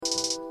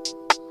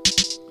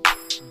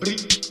Hey,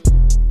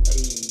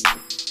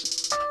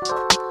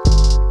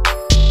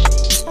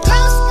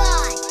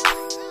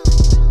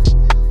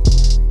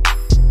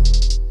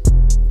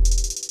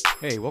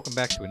 welcome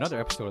back to another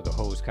episode of the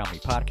Hose Comedy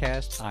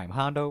Podcast. I'm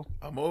Hondo.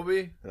 I'm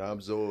Obi. And I'm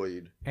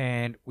Zoid.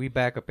 And we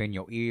back up in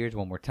your ears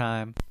one more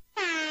time.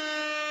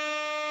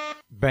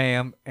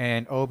 Bam.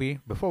 And Obi,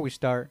 before we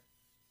start,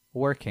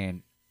 where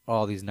can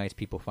all these nice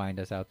people find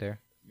us out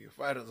there? You can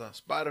find us on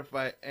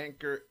Spotify,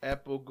 Anchor,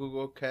 Apple,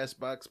 Google,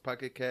 CastBox,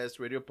 Pocket Cast,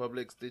 Radio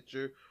Public,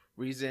 Stitcher,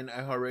 Reason,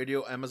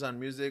 iHeartRadio, Amazon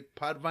Music,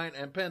 Podvine,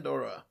 and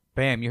Pandora.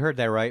 Bam, you heard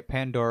that right.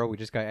 Pandora, we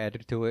just got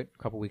added to it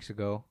a couple weeks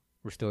ago.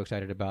 We're still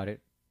excited about it.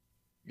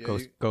 Yeah,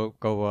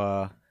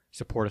 Go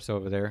support us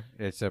over there.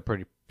 It's a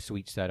pretty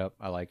sweet setup.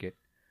 I like it.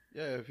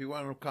 Yeah, if you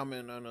want to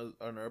comment on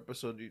our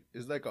episode,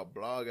 it's like a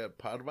blog at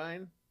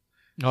Podvine.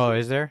 Oh,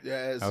 is there?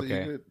 Yeah, so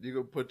Okay. you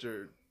could put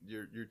your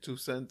 2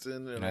 cents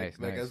in, and Nice.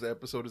 as the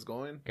episode is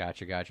going.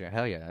 Gotcha.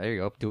 Hell yeah. There you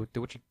go.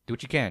 Do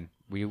what you can.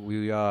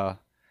 The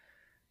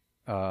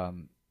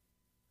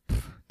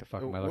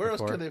fuck am I looking Where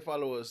else for? can they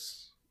follow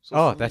us?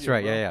 Oh, that's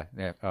right. Yeah.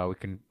 We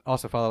can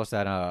also follow us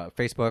at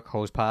Facebook,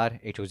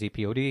 HosePod,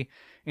 HOZPOD,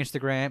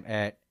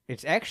 Instagram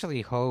it's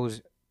actually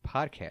Hose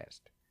Podcast.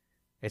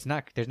 It's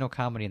not. There's no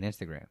comedy in the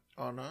Instagram.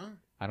 Oh no,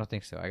 I don't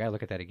think so. I gotta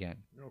look at that again.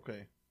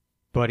 okay.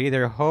 But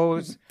either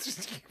Hose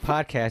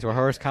Podcast or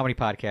Hose Comedy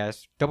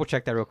Podcast. Double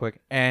check that real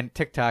quick. And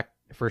TikTok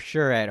for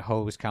sure at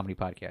Hose Comedy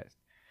Podcast.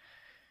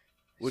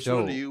 Which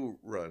one do you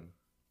run?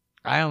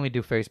 I only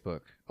do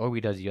Facebook.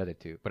 Obi does the other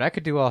two, but I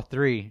could do all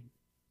three.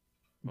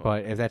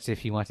 But if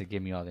he wants to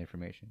give me all the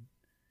information.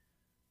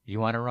 You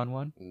want to run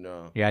one?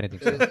 No. Yeah, I didn't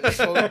think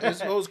so.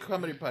 It's Hose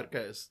Comedy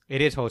Podcast. It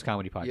is Hose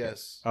Comedy Podcast.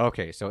 Yes.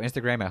 Okay, so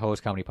Instagram at Hose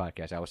Comedy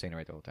Podcast. I was saying it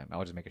right the whole time. I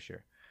was just making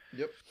sure.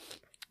 Yep.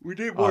 We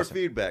need more Awesome.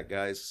 feedback,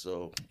 guys.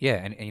 So Yeah,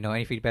 and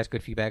any feedback's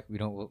good feedback. We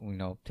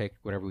don't take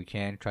whatever we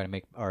can, try to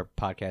make our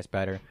podcast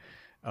better.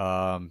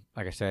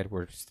 Like I said,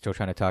 we're still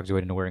trying to talk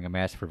Zoid into wearing a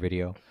mask for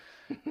video.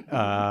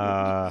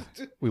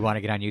 We want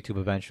to get on YouTube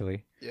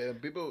eventually. Yeah,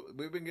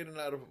 we've been getting a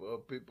lot of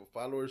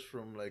followers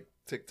from like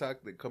TikTok.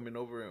 They're coming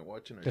over and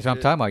watching our That's what I'm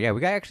shit. talking about. Yeah,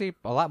 we got actually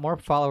a lot more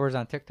followers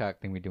on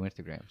TikTok than we do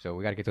Instagram. So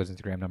we got to get those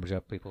Instagram numbers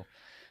up, people.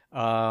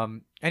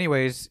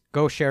 Anyways,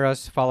 go share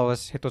us, follow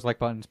us, hit those like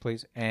buttons,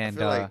 please. And I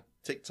feel like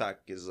TikTok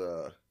is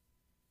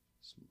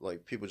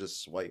like people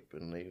just swipe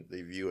and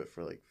they view it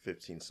for like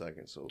 15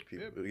 seconds, so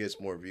it gets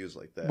more views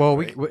like that. well,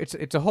 right?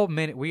 it's a whole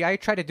minute. I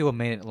try to do a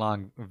minute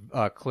long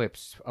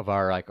clips of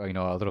our a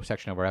little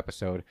section of our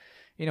episode.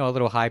 A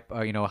little high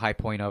high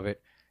point of it.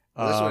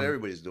 That's what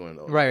everybody's doing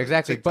though. Right, Like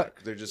exactly. TikTok,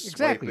 But they're just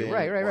exactly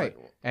swiping, right.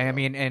 And I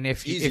mean, and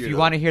if easier you though.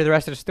 want to hear the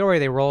rest of the story,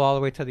 they roll all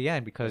the way to the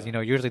end because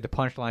usually the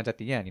punchline's at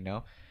the end,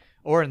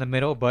 or in the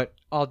middle, but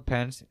all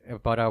depends.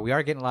 But we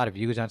are getting a lot of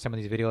views on some of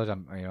these videos.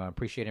 I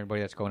appreciate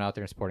everybody that's going out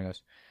there and supporting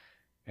us.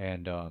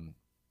 And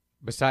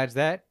besides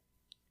that,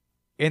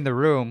 in the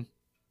room,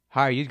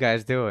 how are you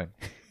guys doing?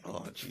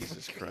 Oh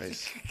Jesus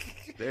Christ!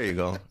 There you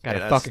go. Gotta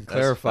Yeah, fucking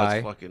clarify.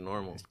 That's fucking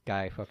normal.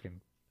 Guy fucking.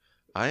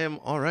 I am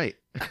all right.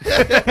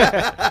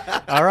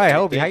 All right,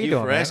 Hobie, how Thank you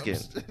doing, for man? asking.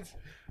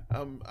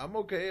 I'm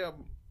okay.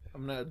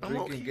 I'm not I'm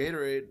drinking okay.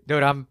 Gatorade.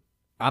 Dude,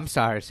 I'm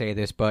sorry to say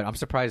this, but I'm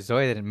surprised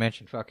Zoe didn't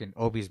mention fucking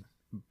Obi's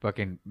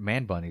fucking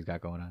man bun he's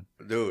got going on.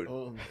 Dude,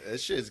 Oh. that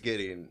shit's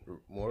getting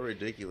more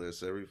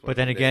ridiculous every fucking But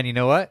then day. again, you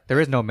know what? There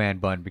is no man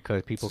bun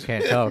because people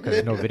can't tell because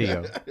there's no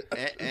video.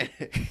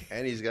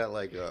 and he's got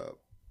like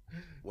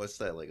what's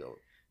that, like a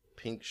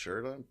pink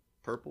shirt on?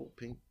 Purple,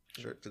 pink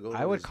shirt to go with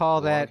I would his call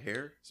long that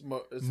hair? It's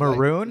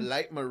Maroon?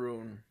 like light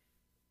maroon.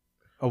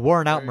 A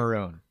worn out Right.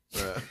 maroon.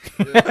 Yeah.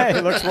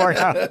 It looks worn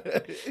out.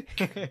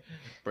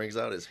 Brings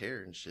out his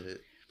hair and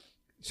shit.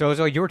 So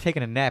you were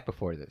taking a nap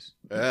before this.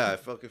 Yeah, I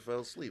fucking fell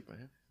asleep,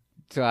 man.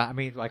 So, I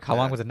mean, like, how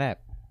long was the nap?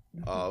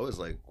 Oh, it was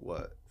like,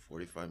 what,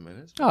 45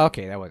 minutes? Oh,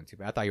 okay. That wasn't too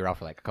bad. I thought you were out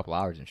for like a couple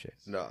hours and shit.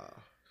 Nah.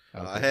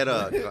 Okay.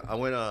 I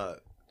went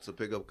to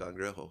pick up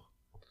Cangrejo,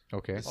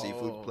 Okay. the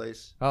seafood Oh.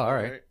 place. Oh, all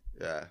right.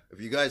 Yeah. If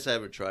you guys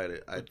haven't tried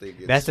it, I think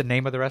it's That's the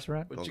name of the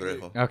restaurant? What you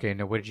Cangrejo. Okay.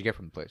 No, what did you get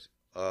from the place?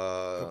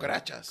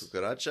 Cucarachas.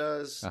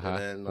 Cucarachas. Uh-huh.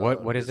 And then,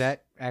 What is this-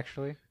 that,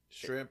 actually?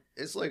 Shrimp.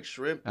 It's like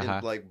shrimp Uh-huh.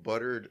 in like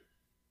buttered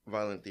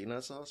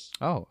Valentina sauce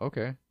Oh,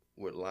 okay.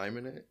 with lime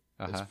in it.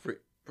 Uh-huh. It's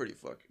pretty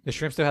fucking. The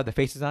shrimp still have the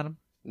faces on them?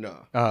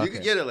 No, Oh, you okay.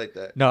 can get it like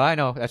that. No, I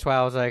know. That's why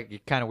I was like,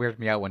 it kind of weirds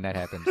me out when that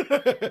happens.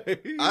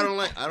 I don't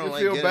like. You like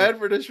feel getting- bad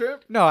for the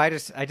shrimp? No, I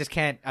just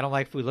can't. I don't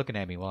like food looking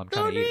at me while I'm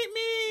trying to eat it.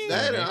 me.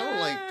 That I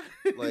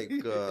don't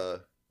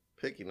like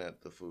picking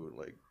at the food,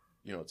 like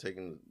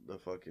taking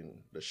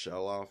the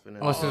shell off and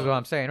Oh, this is what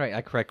I'm saying, right?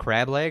 Like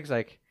crab legs,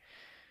 like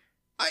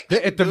I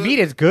the do meat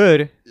it. is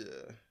good, Yeah.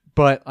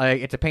 but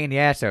like it's a pain in the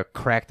ass to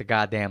crack the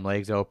goddamn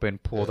legs open,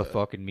 pull the Yeah.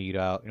 fucking meat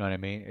out. You know what I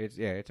mean?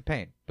 It's a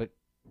pain. But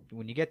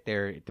when you get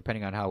there,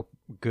 depending on how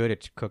good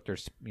it's cooked or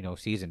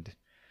seasoned,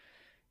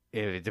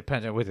 it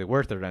depends on whether it's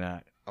worth it or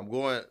not. I'm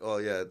going. Oh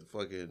yeah,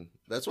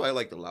 That's why I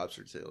like the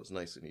lobster tail. It's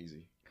nice and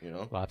easy.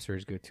 Lobster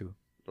is good too.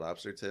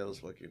 Lobster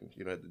tails, you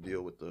don't have to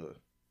deal with the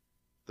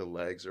the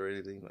legs or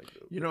anything. Like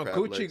You know, crab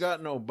coochie legs.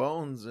 got no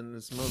bones and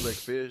it smells like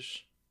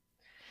fish.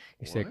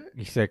 He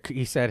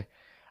said,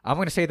 I'm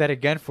going to say that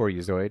again for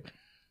you, Zoid.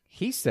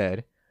 He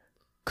said,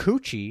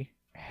 coochie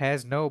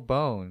has no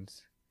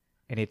bones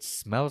and it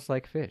smells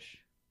like fish.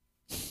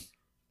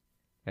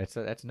 That's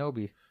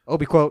Nobi.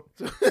 Obi quote.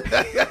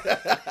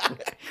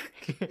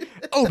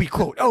 Obi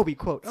quote. Obi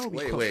quote. Obi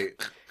quote.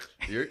 Wait.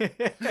 You're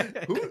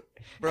who,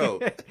 bro?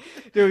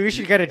 Dude, we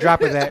should get a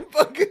drop of that.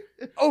 Fucking-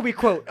 Obi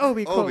quote.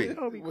 Obi quote. Obi.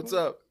 Obi What's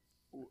quote.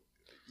 up?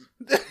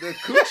 The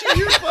coochie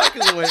you're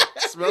fucking with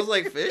smells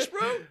like fish,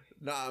 bro.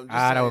 Nah, I'm just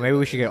I don't know. saying. Maybe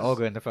we should get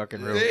Olga in the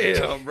fucking room.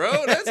 Damn, bro,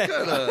 that's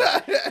kind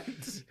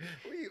of.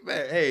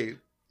 Man, hey,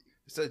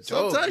 It's a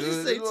joke. sometimes you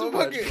dude. say It's too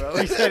much, fucking- bro.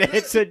 He said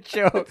it's a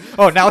joke.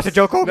 Oh, now it's a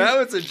joke, Obi? Now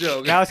it's a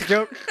joke. Now it's a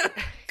joke?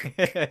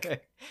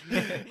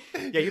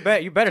 Yeah,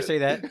 you better say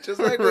that. Just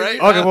like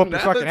Right? when Olga whoop your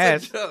Now fucking it's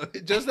ass. a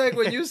joke. just like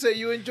when you say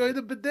you enjoy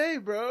the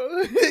bidet,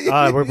 bro.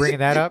 We're bringing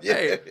that up? Yeah,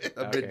 a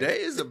Okay. bidet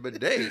is a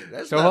bidet.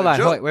 That's So not hold a on.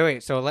 joke.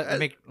 Wait. So let that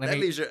me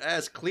leaves your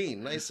ass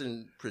clean, nice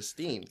and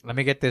pristine. let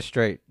me get this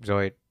straight,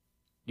 Zoid.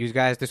 You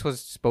guys, this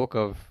was spoke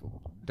of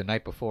the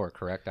night before,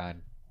 correct?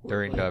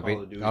 During playing the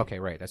Call of Duty. okay,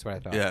 right. That's what I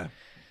thought.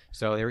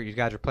 So you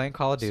guys were playing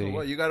Call of So Duty.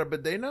 what? You got a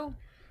bidet now?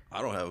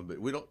 I don't have a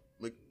bit. We don't.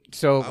 Like,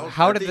 So I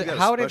how think did you got a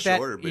how did special that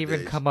order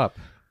even bidets. come up?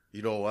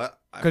 you know what?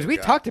 I Because we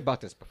forgot. talked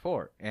about this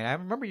before, and I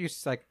remember you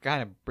like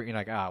kind of bringing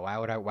like, why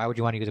would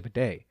you want to use a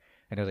bidet?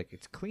 And I was like,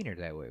 it's cleaner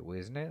that way,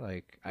 isn't it?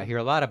 Like I hear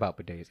a lot about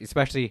bidets,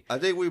 especially I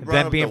think we them brought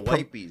up the being pro-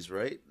 wipies,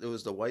 right? It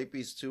was the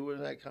wipies too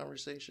in that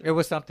conversation. it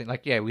was something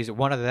like we used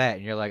one of that,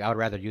 and you're like, I would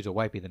rather use a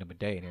wipey than a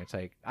bidet, and it's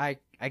like I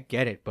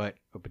get it, but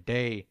a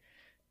bidet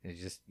is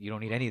just you don't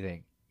need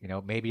anything,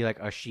 maybe like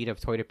a sheet of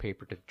toilet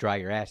paper to dry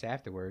your ass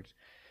afterwards.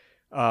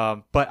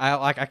 But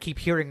I keep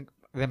hearing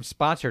them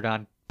sponsored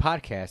on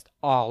podcast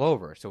all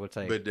over, so it's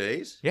like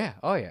Bidets? yeah,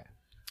 oh yeah.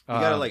 You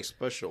gotta like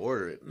special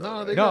order it. No,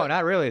 though, they right? No, got-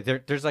 not really.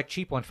 There's like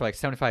cheap ones for like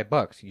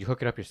 $75. You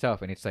hook it up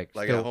yourself, and it's like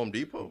like still, at Home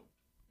Depot.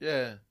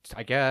 Yeah.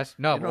 I guess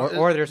no, You know,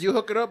 or there's you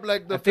hook it up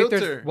like the I think filter.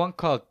 there's one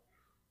called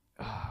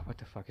what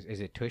the fuck is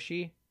it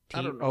Tushy?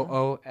 I don't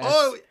know. TOOS.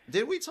 Oh,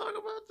 did we talk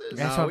about this?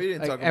 Yeah. That's No, what- we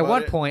didn't like, talk at about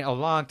one it. point a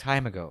long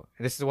time ago.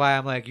 This is why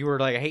I'm like you were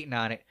like hating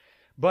on it.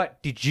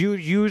 But did you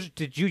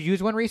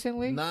use one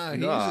recently? Nah, he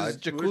No,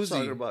 uses we were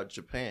talking jacuzzi. about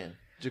Japan.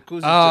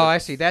 Jacuzzi. Oh, I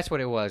tips. see. That's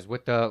what it was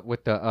with the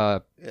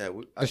Yeah,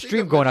 the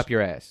stream going up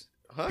your ass.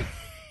 Huh?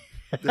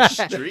 The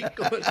stream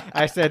going.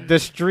 I said the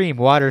stream,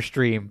 water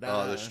stream.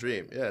 Oh, the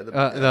stream. Yeah.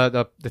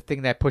 The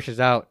thing that pushes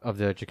out of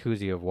the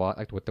jacuzzi of water,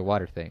 like with the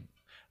water thing.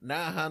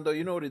 Nah, Hondo,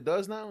 you know what he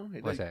does now?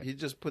 What's that? He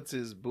just puts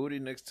his booty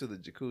next to the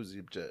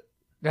jacuzzi jet.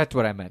 That's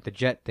what I meant. The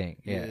jet thing.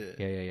 Yeah.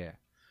 Yeah.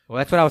 Well,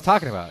 that's what I was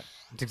talking about.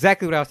 It's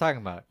exactly what I was talking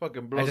about.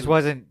 Fucking I blows. just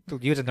wasn't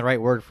using the right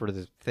word for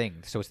the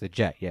thing. So it's the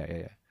jet.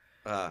 Yeah.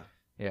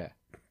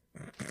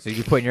 So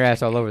you're putting your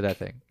ass all over that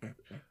thing.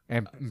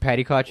 And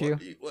Patty caught you?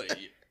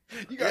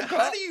 You got How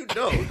caught? do you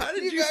know? How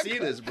did You you got see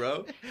caught. this,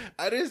 bro?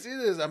 I didn't see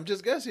this. I'm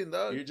just guessing,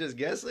 dog. You're just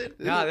guessing?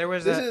 No, there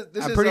was This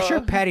I'm is, pretty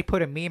sure Patty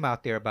put a meme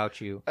out there about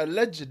you.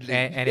 Allegedly.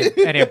 And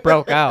it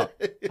broke out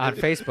on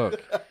Facebook.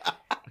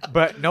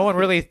 But no one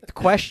really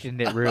questioned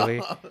it,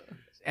 really.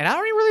 And I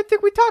don't even really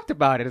think we talked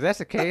about it, if that's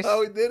the case. Oh,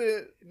 we did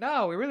it.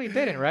 No, we really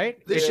didn't, right?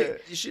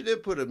 She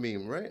did put a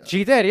meme, right?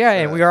 She did, yeah.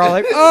 And we were all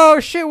like, oh,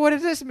 shit, what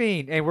does this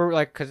mean? And we're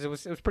like, because it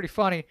was pretty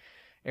funny.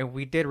 And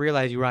we did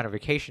realize you were on a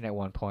vacation at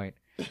one point.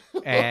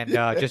 And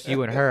just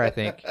you and her, I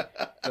think.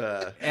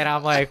 And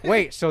I'm like,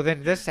 wait, so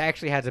then this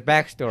actually has a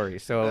backstory.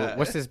 So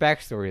what's this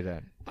backstory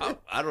then?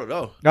 I don't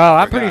know. No,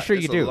 I'm Forgot. pretty sure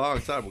It's you do. A long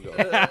time ago.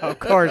 Of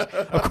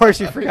course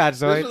you forgot,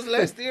 Zoe. This was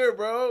last year,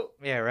 bro.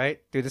 Yeah, right?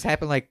 Dude, this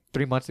happened like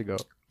 3 months ago.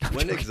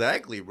 When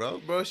exactly, bro?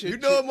 Bro, You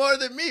know it more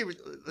than me.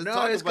 Let's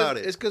talk it's about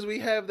it. It's because we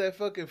have that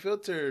fucking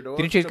filter.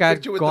 Didn't you guys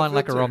go on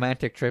like a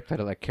romantic trip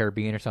to like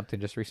Caribbean or something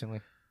just recently?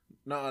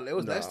 No, it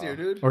was last year,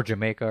 dude. Or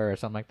Jamaica or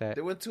something like that?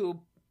 They went to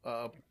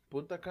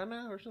Punta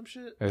Cana or some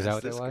shit. Is that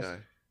what This it was? guy.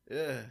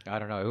 Yeah. I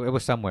don't know. It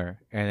was somewhere.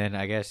 And then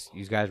I guess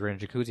you guys were in a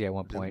jacuzzi at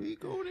one Did point. we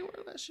go anywhere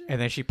last year?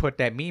 And then she put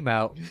that meme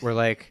out where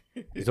like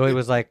Zoe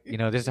was like,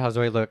 this is how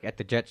Zoe looked at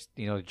the jet,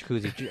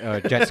 jacuzzi,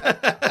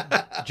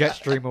 jet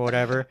stream or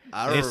whatever.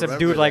 I And don't there's some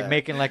remember dude like that.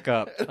 making like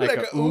a Like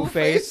a a ooh ooh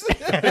face.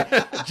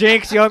 face.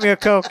 Jinx, you owe me a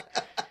Coke.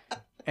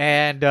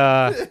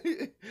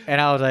 And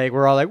I was like,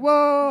 we're all like,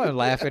 whoa, and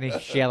laughing. And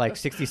she had like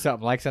 60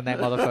 something likes on that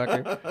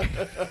motherfucker.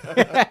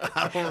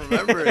 I don't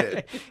remember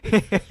it.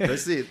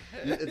 Let's see.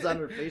 It's on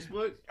her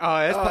Facebook.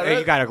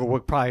 You gotta go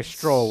probably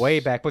stroll way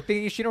back. But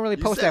she don't really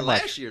You post said that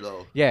much. last year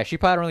though. Yeah, she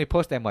probably don't really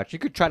post that much. You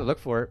could try to look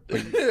for it,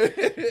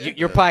 but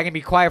you're probably gonna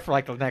be quiet for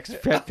like the next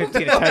 15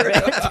 to 10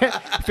 minutes.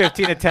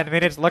 15 to 10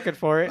 minutes looking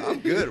for it. I'm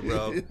good,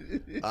 bro. I'm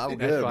That's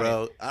good, funny.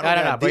 bro. I No, don't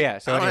no, have but dick- yeah,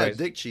 so I don't anyways.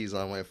 have dick cheese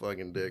on my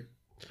fucking dick.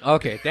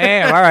 Okay,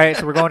 damn. All right,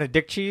 so we're going to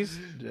Dick Cheese.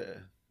 Yeah.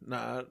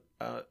 Nah,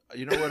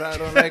 you know what I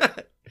don't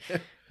like?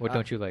 What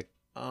don't you like?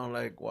 I don't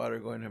like water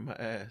going in my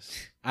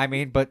ass. I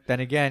mean, but then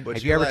again, But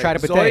have you you ever like- tried a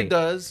Zoe bidet?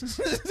 does.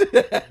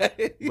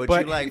 But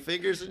But- you like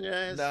fingers in your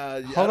ass?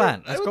 Nah, Hold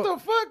on, let's What go-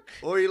 the fuck?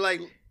 Or you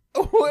like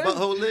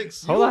Butthole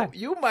licks. Hold on.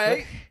 You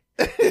might.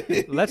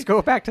 Let's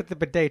go back to the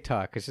bidet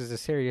talk. This is a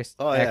serious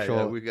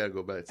actual we gotta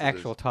go back to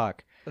actual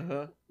talk.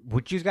 Uh-huh.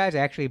 Would you guys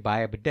actually buy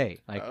a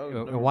bidet? Like, Oh,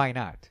 no. why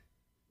not?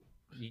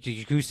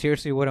 You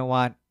seriously wouldn't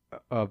want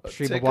a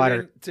stream of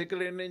water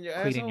tickling in your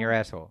cleaning asshole? your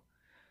asshole?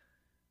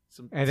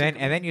 Some And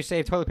then you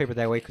save toilet paper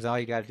that way because all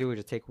you gotta do is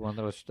just take one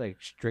little like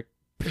strict,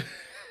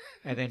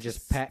 and then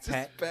just pat.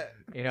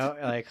 You know,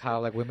 like how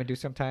like women do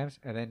sometimes,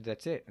 and then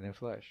that's it, and then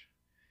flush.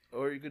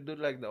 Or you could do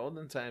like the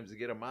olden times to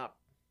get a mop.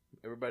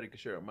 Everybody could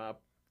share a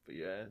mop for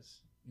your ass.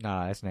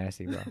 Nah, that's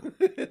nasty, bro.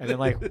 And then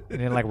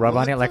like rub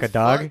on it like a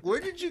dog. Where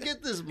did you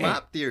get this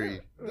mop theory?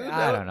 Dude,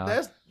 I don't know.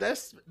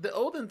 That's the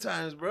olden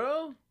times,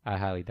 bro. I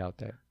highly doubt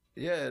that.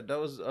 Yeah, that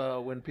was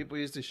when people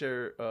used to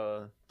share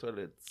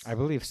toilets. I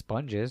believe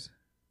sponges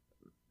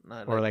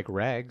Not or like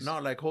rags. no,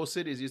 like whole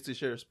cities used to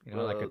share. You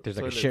know, there's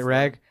like a toilets. shit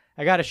rag.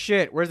 I got a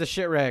shit. Where's the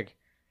shit rag?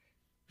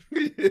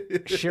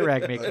 Shit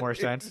rag makes more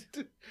sense.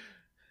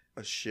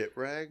 A shit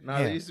rag? No,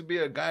 Yeah. there used to be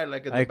a guy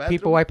like in the Like bathroom.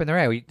 people wiping their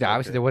ass. Obviously,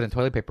 Okay. there wasn't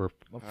toilet paper,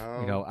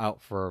 How you know,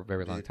 out for a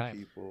very long Did time.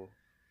 people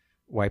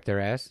Wipe their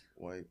ass,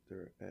 wipe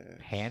their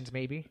ass? hands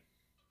maybe,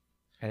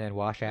 and then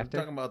wash I'm after,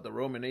 talking about the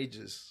Roman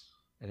ages.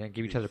 and then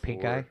give each other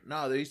pink Before. eye.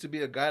 No, there used to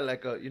be a guy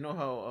like you know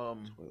how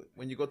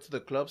when you go to the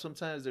club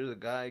sometimes there's a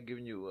guy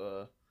giving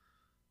you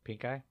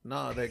Pink eye.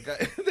 no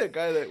that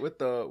guy that with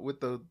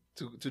the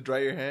to dry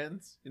your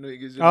hands, you know, he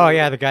gives you Oh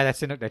yeah, the guy that's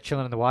that's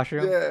chilling in the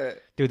washroom. yeah.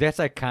 Dude, that's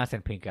like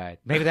constant pink eye.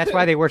 Maybe that's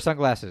why they wear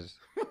sunglasses.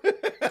 You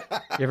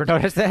ever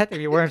notice that? If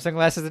you're wearing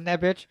sunglasses in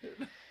that bitch,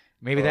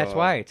 maybe that's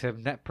why, to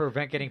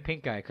prevent getting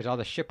pink eye because all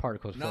the shit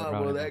particles. No, float around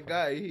well in that the-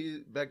 guy, he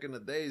back in the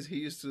days he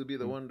used to be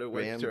the one that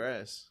wiped Ram. your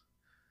ass.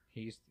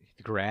 He used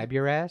to grab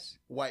your ass.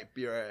 Wipe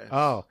your ass.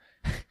 Oh,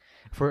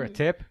 for a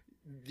tip,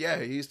 Yeah,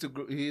 he used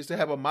to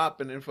have a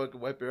mop and then fucking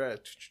wipe your ass.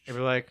 it'd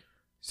be like,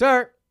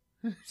 "Sir,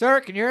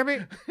 can you hear me?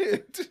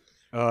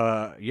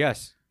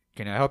 Yes.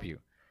 Can I help you?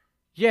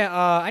 Yeah,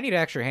 I need an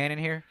extra hand in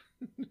here.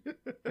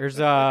 There's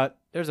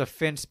a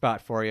fin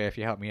spot for you if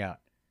you help me out.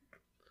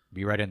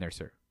 Be right in there,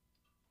 sir."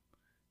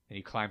 And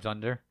he climbs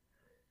under,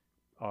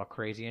 all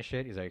crazy and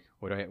shit. He's like,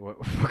 what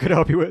can I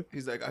help you with?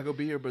 He's like, I could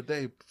be here, but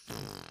they.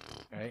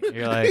 Right?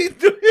 You're like,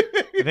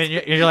 and then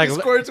you're like, he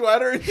squirts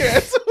water in your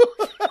ass.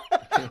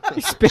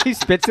 he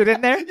spits it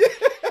in there.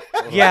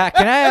 Yeah,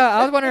 can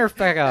I was wondering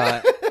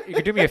if you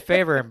could do me a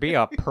favor and be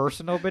a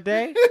personal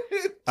bidet.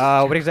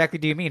 What exactly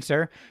do you mean,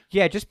 sir?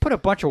 Yeah, just put a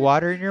bunch of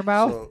water in your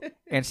mouth So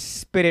and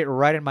spit it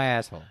right in my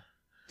asshole.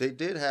 they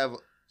did have.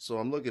 So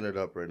I'm looking it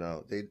up right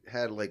now. They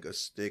had like a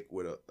stick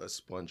with a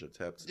sponge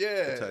attached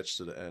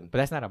to the end, But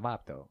that's not a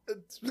mop, though.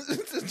 It's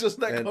just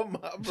like And- a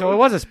mop, bro. So it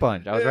was a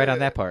sponge. I was right on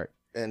that part.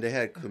 and they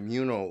had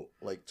communal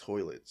like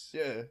toilets.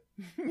 Yeah.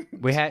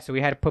 We had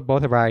to put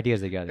both of our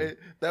ideas together. Hey,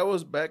 that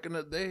was back in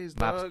the days,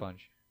 Mop dog.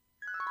 sponge.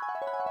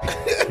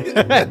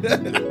 And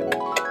they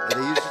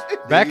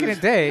used, Back in the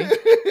day,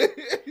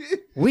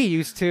 we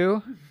used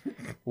to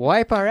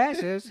wipe our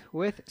asses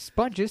with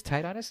sponges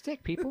tied on a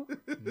stick, people.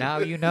 Now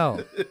you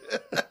know.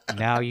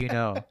 Now you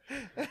know.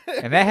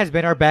 And that has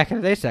been our Back in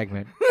the Day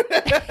segment.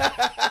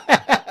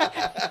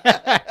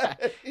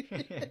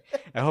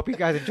 I hope you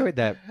guys enjoyed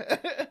that.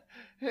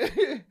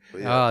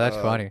 Oh, that's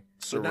funny.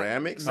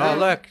 Ceramics. Oh,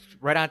 look.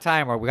 Right on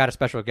time. We got a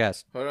special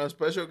guest. Hold on,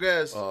 special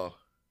guest. Oh,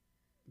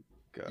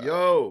 God.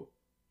 Yo.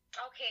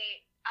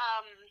 Okay.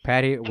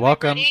 Patty, I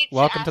welcome. ready to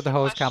Welcome ask to the a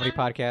Host Comedy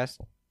question? Podcast.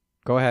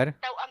 Go ahead.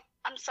 So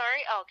I'm sorry.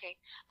 Oh, okay.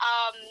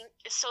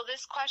 So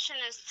this question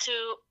is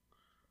to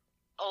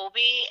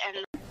Obi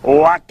and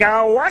Oh,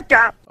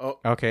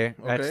 Okay.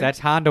 Okay. That's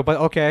Hondo, but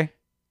okay.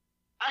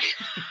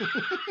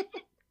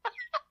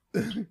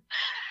 if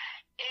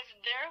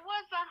there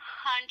was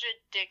 100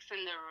 dicks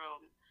in the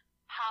room,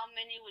 how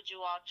many would you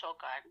all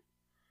choke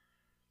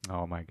on?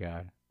 Oh, my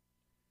God.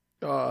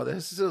 oh,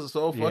 this is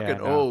so Yeah, fucking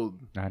no. old.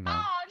 I know.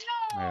 Oh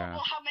no! Yeah. Well,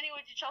 how many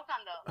would you choke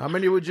on though? How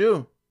many would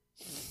you?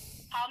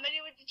 How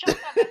many would you choke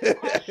on? That's the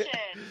question.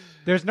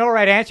 There's no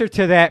right answer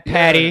to that,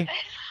 Patty.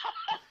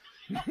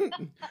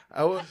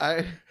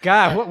 I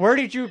God, where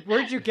did you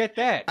get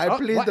that? Oh,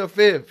 plead what? the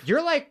fifth.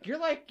 You're like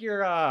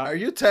Are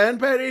you 10,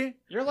 Patty?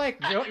 you're like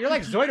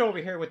Zoid over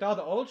here with all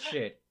the old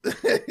shit. You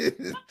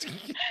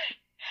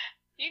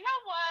know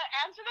what?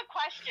 Answer the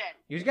question.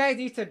 You guys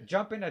need to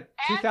jump into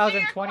Answer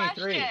your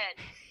 2023.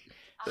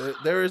 question.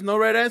 There is no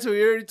right answer.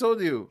 We already told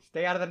you.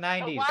 Stay out of the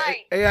 90s. Why?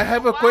 Hey, I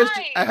have a Why?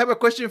 question. I have a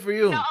question for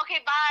you. No, okay,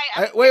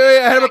 bye. Wait.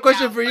 I have a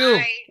question Bye. for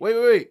you.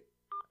 Wait.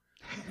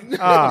 Oh,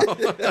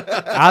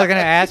 I was gonna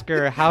ask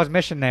her how's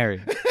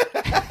missionary.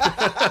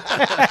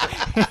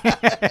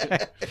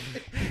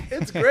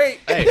 It's great.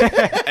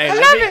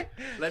 Hey,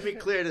 let me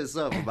clear this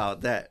up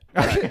about that.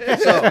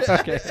 So,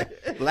 Okay.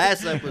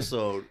 last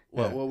episode,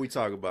 what we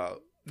talk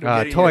about?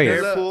 Toys.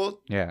 Your hair pulled.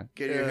 Yeah.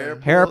 Getting your hair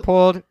pulled. Hair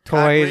pulled, cock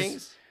toys.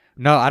 rings?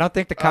 No, I don't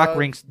think the cock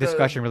rings the-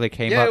 discussion really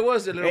came Yeah, up. it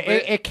was a little It,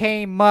 bit. it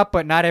came up,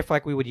 but not if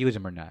like we would use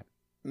them or not.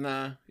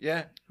 Nah,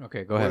 yeah.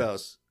 Okay, go What ahead.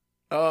 else?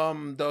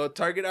 The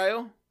Target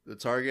aisle. The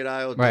Target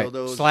aisle, Right.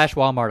 dildos. /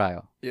 Walmart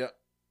aisle. Yeah.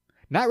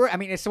 I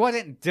mean, it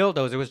wasn't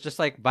dildos. It was just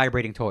like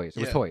vibrating toys. It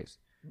was Yeah. toys.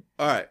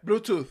 All right.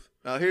 Bluetooth.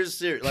 Now here's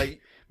serious.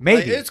 Like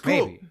Maybe. like, it's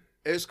cool. Maybe.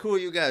 It's cool.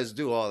 You guys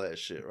do all that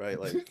shit, right?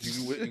 Like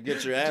you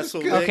get your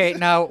asshole. kidding. licked. Okay,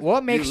 now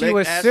what makes you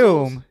lick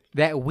assume assholes?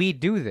 that we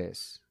do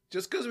this?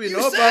 Just because we You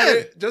know about said.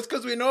 it, doesn't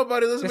That's mean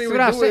what we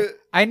I'm do saying. it.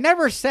 I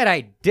never said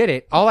I did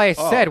it. All I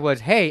Oh. said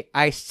was, "Hey,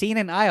 I seen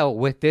an aisle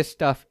with this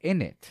stuff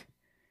in it."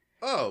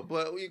 Oh,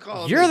 but you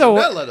call You're me the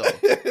one- vanilla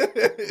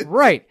though.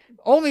 Right?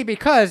 Only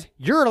because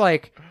you're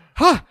like,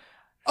 "Huh?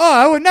 Oh,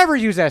 I would never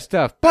use that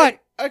stuff." But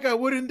I got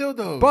wooden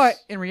dildos. But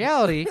in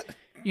reality,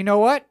 you know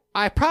what?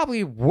 I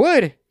probably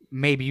would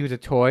maybe use a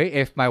toy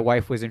if my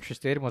wife was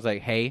interested and was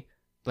like, "Hey,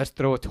 let's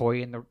throw a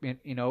toy in the In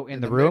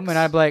the the room," mix. and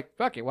I'd be like,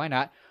 "Fuck it, why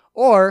not?"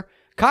 Or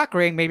cock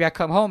ring. Maybe I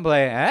come home and be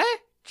like, "Eh,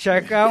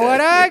 check out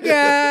what I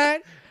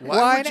got."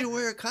 Why would not? you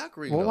wear a cock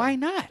ring? Well, though? why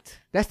not?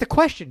 That's the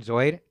question,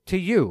 Zoid. To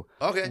you,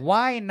 Okay.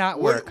 why not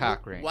wear a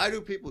cock ring? Why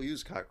do people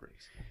use cock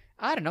rings?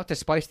 I don't know, to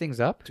spice things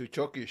up. to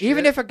choke your shit.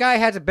 Even if a guy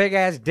has a big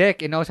ass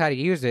dick and knows how to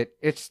use it,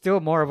 it's still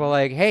more of a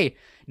like, hey,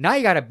 now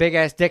you got a big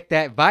ass dick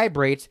that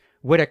vibrates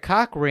with a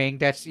cock ring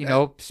that's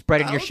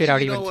spreading I your don't shit think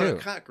out you know even what too. a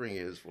cock ring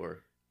is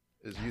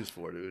used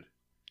for, dude.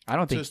 I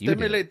don't to think you do.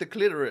 stimulate the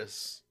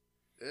clitoris.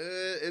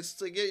 It's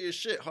to get your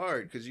shit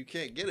hard because you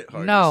can't get it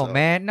hard. No, yourself.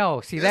 man,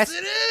 no. See, Yes, that's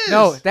it is.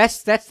 no,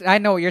 that's. I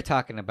know what you're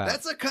talking about.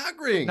 That's a cock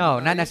ring. No,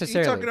 not You're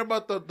necessarily. talking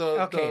about the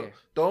Okay.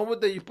 one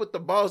with that you put the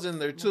balls in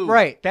there too.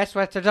 Right. That's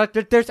what.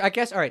 There's. I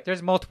guess. All right.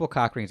 There's multiple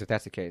cock rings if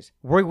that's the case.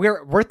 We're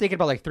thinking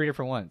about like 3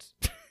 different ones.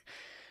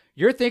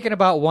 You're thinking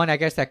about one, I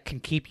guess, that can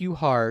keep you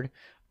hard.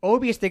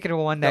 Obi is thinking of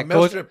one The that male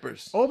goes.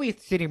 strippers. Obi's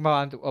thinking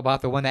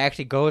about the one that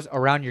actually goes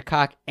around your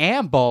cock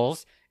and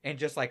balls and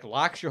just like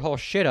locks your whole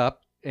shit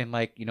up and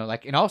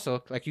and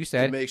also like you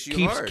said It makes you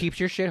keeps hard. keeps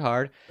your shit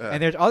hard. Yeah.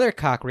 And there's other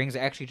cock rings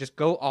that actually just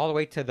go all the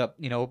way to the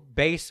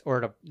base or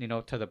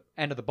to the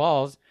end of the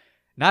balls,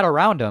 not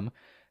around them,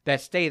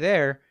 that stay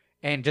there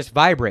and just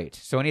vibrate.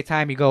 So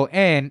anytime you go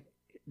in,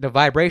 the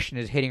vibration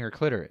is hitting her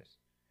clitoris.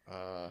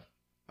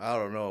 I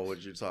don't know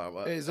what you're talking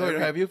about. Hey Zoe,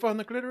 have you found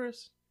the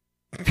clitoris?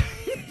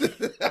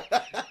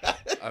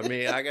 I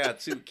mean, I got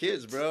 2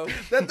 kids, bro.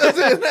 That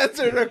doesn't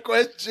answer the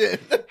question.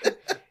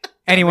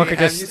 Anyone Hey, could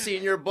have just you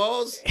seen your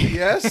balls,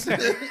 Yes.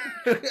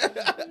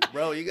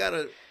 bro? You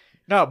gotta.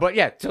 No, but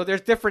yeah, so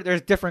there's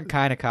different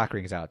kind of cock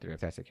rings out there if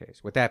that's the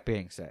case. With that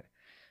being said.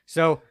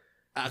 So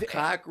A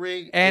cock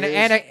ring and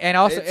is,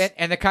 also it's-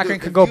 and the cock ring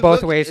Look, can if go you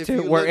both look- ways if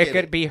too, you where look it at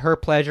could it- be her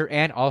pleasure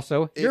and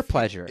also your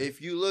pleasure.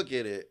 If you look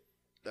at it,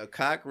 a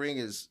cock ring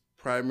is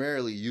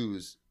primarily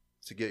used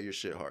to get your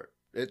shit hard.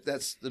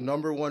 That's the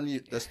number one.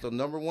 That's the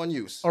number one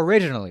use.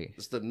 Originally,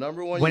 It's the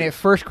number one. when it use.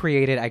 first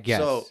created, I guess.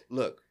 So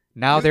look,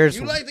 Now you, there's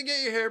you like to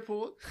get your hair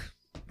pulled.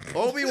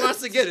 Obi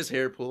wants to get his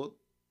hair pulled,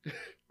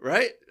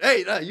 right?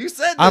 Hey, no, you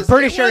said this. I'm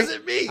pretty It sure.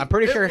 wasn't me. I'm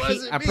pretty It sure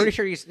wasn't I'm me. pretty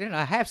sure he's.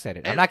 I have said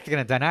it. I'm And- not going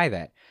to deny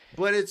that.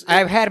 But it's.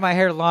 I've had my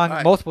hair long All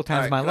right, multiple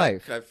times all in my right,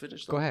 life. Can I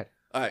finish? Go ahead.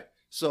 All right.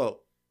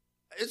 So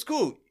it's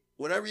cool.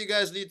 Whatever you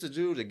guys need to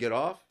do to get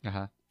off, Uh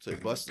huh. to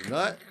bust a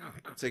nut,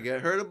 to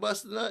get her to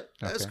bust a nut,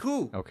 that's Okay.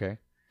 cool. Okay.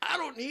 I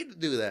don't need to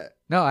do that.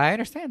 No, I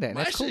understand that. and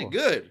My That's shit cool.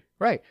 good.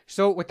 Right.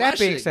 So with My that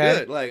being shit said,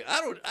 good. Like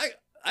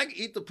I can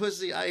eat the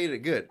pussy. I eat it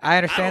good. I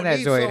understand I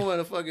that, don't need Zoid. someone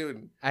to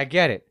fucking. I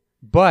get it.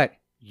 But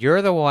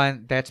you're the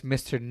one that's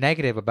Mr.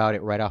 Negative about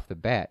it right off the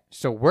bat.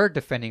 So we're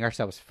defending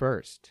ourselves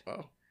first.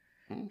 Oh.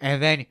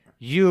 And then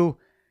you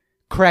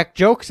crack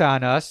jokes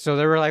on us. So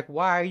they were like,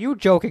 why are you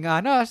joking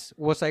on us?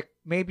 Well, it's like,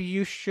 maybe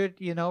you should,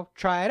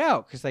 try it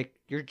out. Because, like,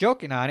 you're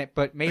joking on it,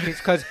 but maybe it's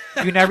because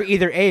you never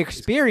either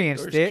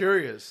experienced Or it.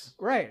 curious.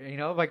 Right.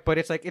 But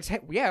it's like,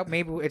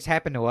 maybe it's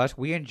happened to us.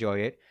 We enjoy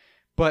it.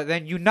 But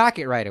then you knock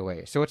it right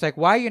away. So it's like,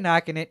 why are you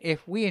knocking it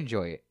if we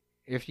enjoy it?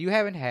 If you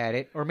haven't had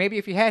it, or maybe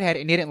if you had it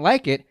and you didn't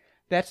like it,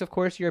 that's, of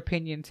course, your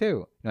opinion, too. You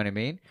know what I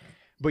mean?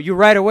 But you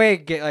right away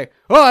get like,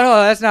 oh, no,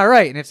 that's not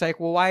right. And it's like,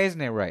 well, why isn't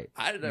it right?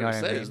 I didn't You know ever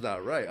what I say mean? it's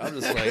not right. I'm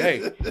just like,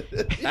 hey,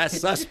 that's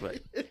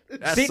suspect.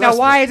 That's See, now suspect.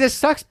 why is it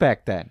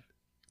suspect then?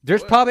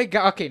 There's probably...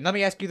 Okay, let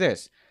me ask you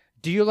this.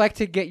 Do you like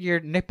to get your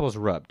nipples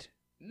rubbed?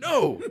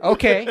 No.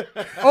 Okay.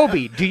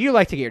 Obi, do you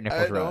like to get your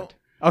nipples I don't. rubbed?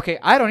 Okay,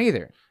 I don't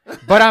either.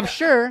 But I'm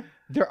sure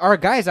there are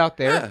guys out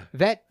there Yeah.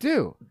 that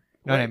do.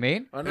 Know what I Right.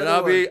 mean? And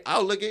Another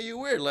I'll look at you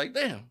weird, like,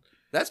 damn,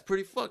 that's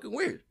pretty fucking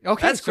weird.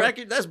 Okay, That's so-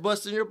 cracking. That's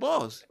busting your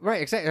balls.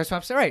 Right, exactly. That's what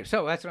I'm saying. Right.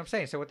 So that's what I'm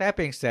saying. So with that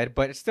being said,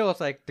 but it's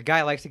like the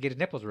guy likes to get his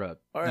nipples rubbed.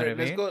 All Know right,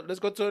 what I mean? let's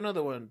go to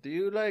another one. Do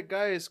you like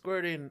guys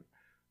squirting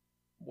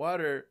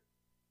water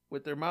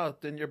with their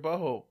mouth in your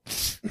butthole?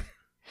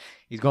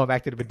 He's going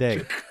back to the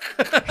bidet.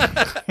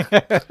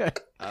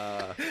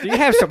 Uh, You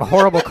have some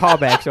horrible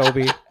callbacks,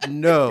 Obi.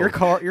 no. Your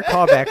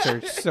callbacks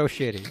are so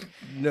shitty.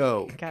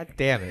 No. God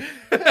damn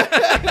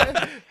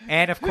it.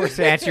 And of course,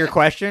 to answer your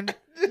question,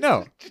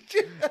 no.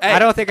 I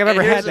don't think I've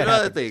ever here's had that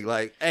another happen. thing.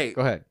 Like, hey,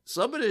 Go ahead.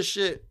 some of this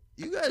shit,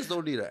 you guys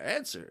don't need to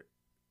answer.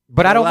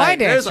 But I don't Like,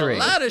 mind answering.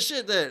 There's a lot of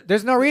shit that.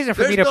 There's no reason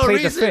for There's me to no plead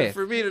the reason fifth.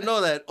 for me to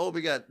know that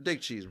Obi got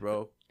dick cheese,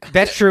 bro.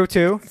 That's true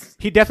too.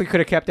 He definitely could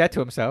have kept that to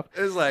himself.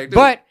 It's like, dude,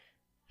 But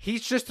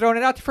He's just throwing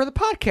it out for the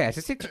podcast.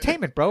 It's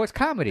entertainment, bro. It's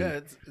comedy. Yeah,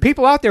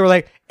 People out there were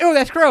like, "Ew,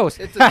 that's gross."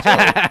 It's a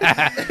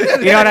joke.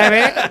 You know what I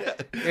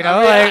mean? You know, I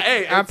mean, like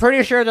hey, I'm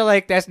pretty sure they're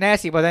like, "That's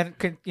nasty," but then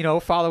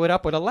follow it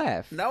up with a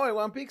laugh. Now I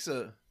want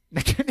pizza.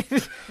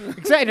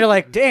 Exactly. You're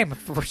like, "Damn,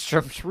 for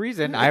some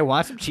reason, I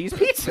want some cheese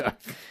pizza."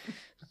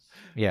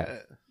 Yeah,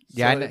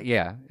 yeah, So-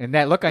 yeah. And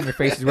that look on your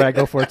face is what I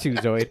go for too,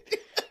 Zoid.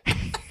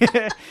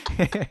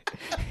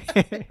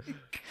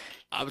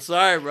 I'm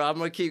sorry, bro. I'm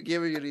gonna keep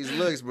giving you these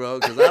looks, bro,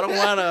 because I don't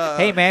wanna.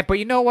 Hey, man, but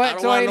you know I what,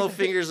 don't want Zoid? no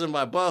fingers in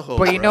my butthole.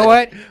 But you bro. know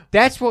what?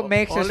 That's what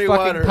makes this Only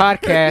fucking water.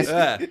 podcast.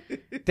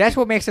 Yeah. That's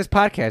what makes this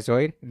podcast,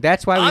 Zoid.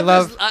 That's why we I'm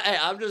love.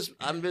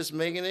 I'm just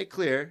making it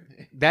clear.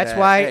 That's that,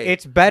 why hey,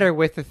 it's better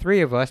with the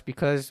three of us,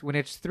 because when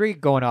it's three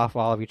going off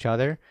all of each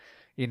other,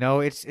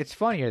 it's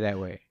funnier that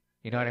way.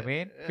 You know what I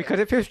mean? Because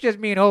if it was just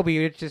me and Obi,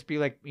 it'd just be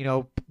like,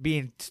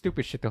 being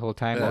stupid shit the whole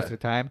time, most of the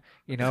time.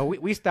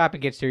 We stop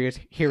and get serious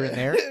here and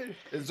there.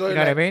 And so You know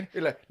what I mean?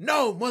 You're like,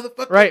 no,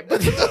 motherfucker. Right.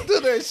 Don't do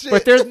that shit.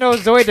 But there's no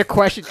Zoid to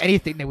question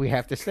anything that we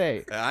have to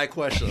say. I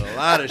question a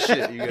lot of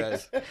shit, you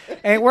guys.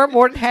 And we're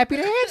more than happy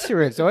to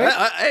answer it, Zoid.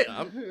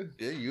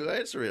 You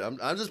answer it.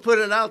 I'm just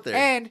putting it out there.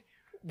 And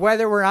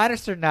whether we're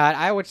honest or not,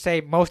 I would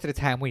say most of the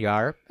time we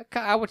are.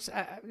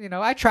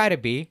 I try to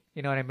be.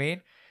 You know what I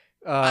mean?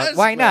 Honest,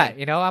 Why man.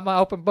 not? I'm an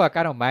open book.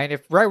 I don't mind.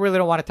 If I really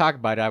don't want to talk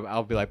about it,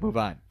 I'll be like, move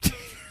on.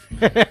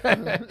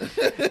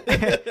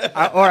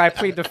 Or I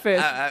plead the fifth.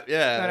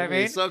 yeah, know what I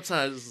mean?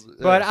 sometimes.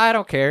 But I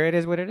don't care. It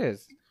is what it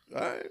is.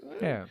 all right.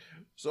 Yeah.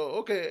 So,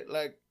 okay,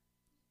 like,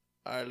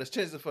 all right, let's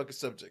change the fucking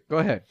subject. Go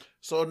ahead.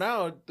 So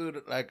now,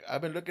 dude, like,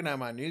 I've been looking at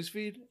my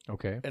newsfeed,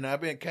 Okay. and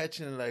I've been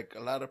catching, like,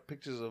 a lot of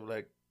pictures of,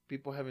 like,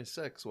 people having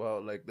sex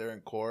while, like, they're in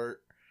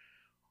court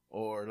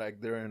or, like,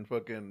 they're in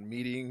fucking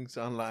meetings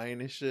online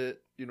and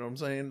shit. You know what I'm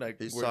saying?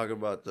 Like, He's talking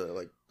about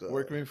the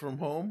working from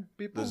home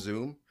people. the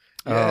Zoom.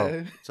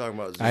 Yeah. Talking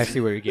about Zoom. I see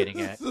where you're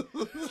getting at.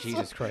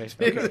 Jesus Christ.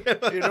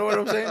 Okay. You know what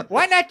I'm saying?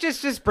 Why not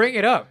just bring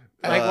it up?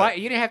 Like, why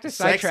you didn't have to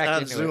Sex sidetrack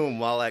on into Zoom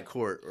while at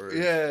court. Or,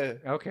 Yeah.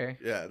 it. Okay.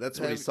 Yeah, that's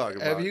what Have- he's talking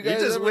have about. you He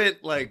guys just ever-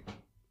 went like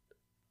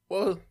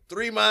Well,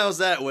 3 miles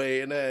that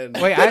way and then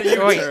Wait,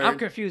 U-turn. I'm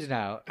confused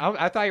now.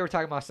 I thought you were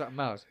talking about something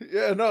else.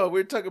 yeah, no,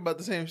 we're talking about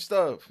the same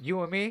stuff.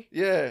 You and me?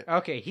 Yeah.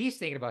 Okay, he's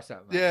thinking about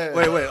something else. Yeah.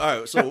 Wait, all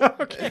right. So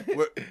Okay.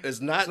 it's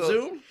not So-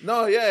 Zoom?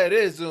 No, yeah, it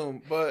is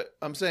Zoom, but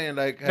I'm saying,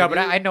 like, No, have but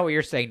you- I know what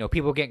you're saying. No,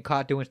 people getting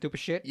caught doing stupid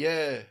shit.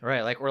 Yeah.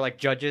 Right, or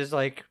judges,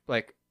 like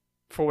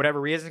for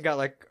whatever reason, got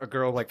like a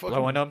girl like Fucking-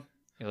 blowing them.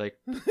 You're like,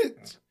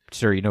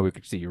 sir, you know we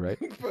could see you, right?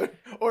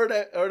 or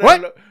that.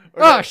 What?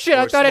 Or Oh that, shit!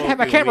 I or thought I'd have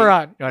my smoking camera weed.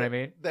 on. You know what I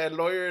mean? that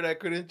lawyer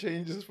that couldn't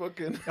change his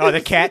fucking. Oh, the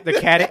cat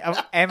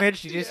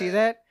image. Did you see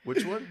that?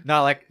 Which one?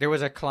 No, like there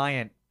was a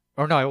client,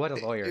 or no, it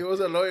wasn't a lawyer. It was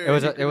a lawyer. It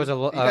was He a- it was a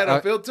lo- He had a-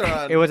 a filter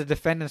on. It was a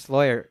defendant's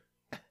lawyer.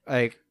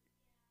 Like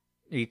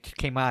he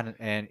came on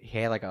and he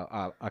had like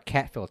a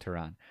cat filter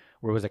on,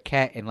 where it was a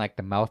cat and like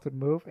the mouth would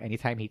move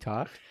anytime he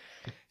talked.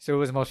 So it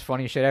was the most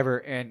funny shit ever.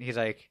 And he's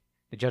like,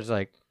 the judge's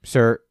like,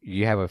 "Sir,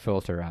 you have a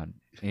filter on."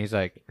 And he's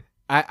like,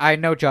 I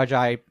know, Judge.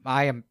 I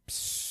am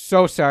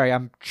so sorry.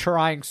 I'm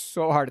trying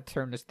so hard to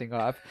turn this thing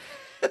off."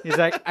 He's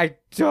like, "I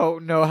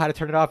don't know how to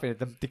turn it off." And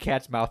the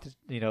cat's mouth is,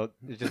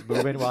 is just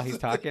moving while he's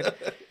talking.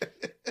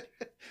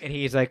 And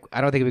he's like,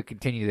 "I don't think we can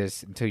continue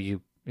this until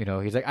you."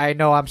 He's like, "I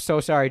know, I'm so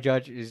sorry,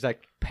 Judge." He's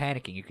like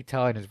panicking. You could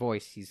tell in his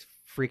voice. He's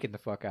freaking the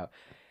fuck out.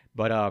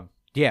 But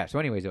yeah. So,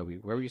 anyways, Obi,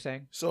 what were you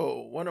saying? So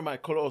one of my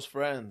close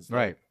friends, like,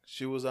 Right.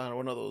 she was on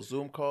one of those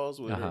Zoom calls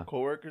with her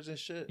coworkers and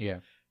shit. Yeah.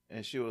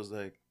 And she was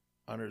like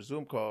on her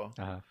Zoom call,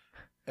 Uh huh.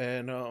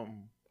 and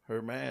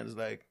her man's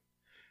like,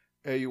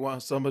 "Hey, you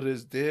want some of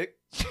this dick?"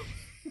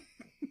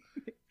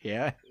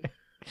 Yeah.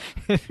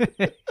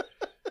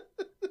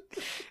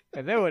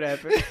 And then what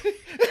happened?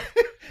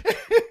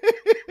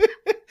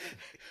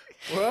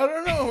 Well, I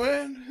don't know,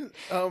 man.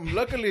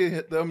 Luckily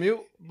the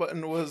mute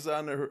button was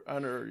on her,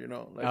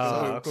 like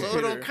Oh, so, okay. So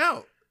it don't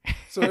count.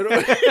 So it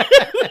don't.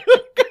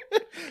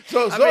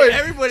 So I Zoid, mean,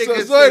 everybody so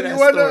can say Zoid, that you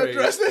want to story.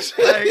 address that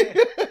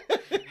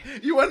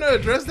shit? You want to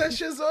address that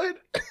shit, Zoid?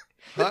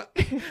 Huh?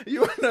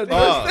 You want to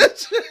address Oh. that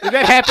shit? Did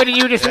that happen to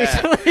you just Yeah.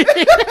 recently?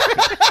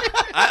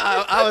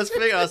 I was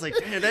thinking, I was like,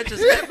 damn, that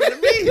just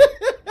happened to me.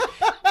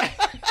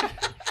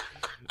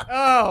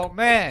 Oh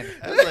man.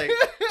 I was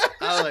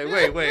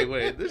like,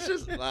 wait. This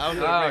just, I was like, Oh,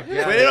 God,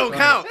 but it don't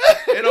that's count.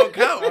 It don't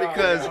count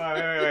because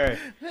Wait.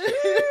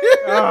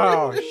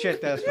 Oh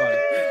shit, that's funny.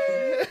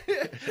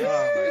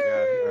 Oh my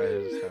god. All right,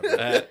 this is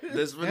tough.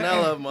 this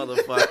vanilla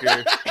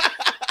motherfucker.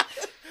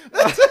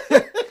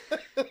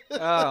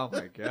 Oh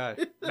my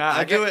god. Nah,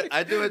 I do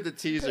it the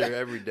teaser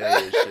every day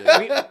and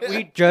shit.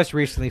 We just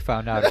recently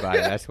found out about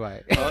it. That's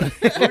why.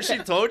 Who she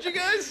told you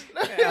guys?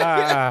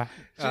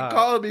 She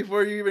called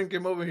before you even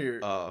came over here.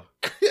 Oh.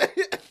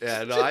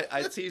 Yeah, no,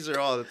 I tease her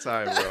all the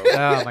time, bro.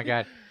 Oh my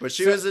god. But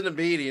she was in a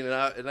meeting,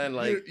 and then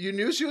like, You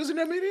knew she was in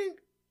a meeting?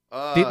 No,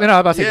 I was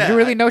about to say, did you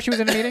really know she was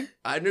in a meeting?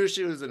 I knew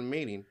she was in a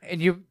meeting.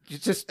 And you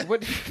just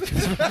what?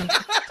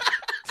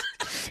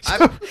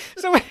 I-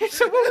 so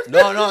what?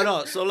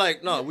 No. So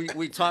like, no,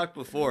 we talked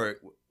before.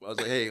 I was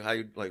like, hey, how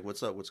you like?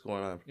 What's up? What's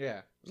going on? Yeah.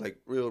 It was like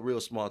real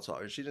small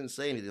talk, and she didn't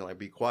say anything. Like,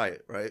 be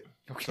quiet, right?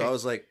 Okay. So I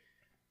was like,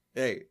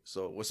 hey,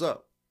 so what's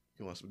up?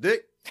 You want some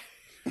dick?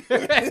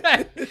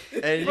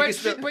 And you but, can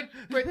still,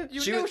 but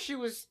you she knew was- she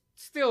was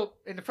still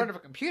in the front of a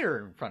computer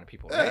in front of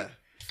people, yeah. right?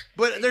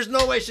 But there's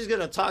no way she's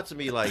gonna talk to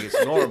me like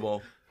it's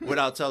normal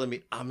without telling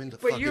me I'm in the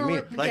But fucking you were-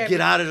 meeting. Like, yeah, get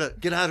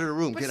but- out of the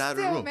room. But Get out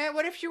still, of the room. man,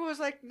 what if she was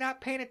like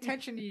not paying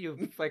attention to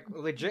you, like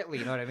legitly?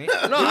 You know what I mean?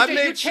 No, you I ju-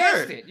 made you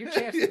chanced sure. it. You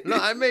chanced it. No,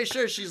 I made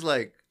sure she's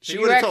like So she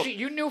you would have actually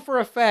you knew for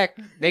a fact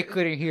they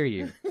couldn't hear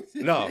you.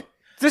 no.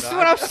 This is No,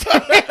 what I'm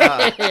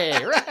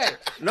saying, right?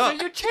 No. So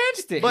you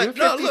chanced it. But you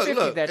no, 50-50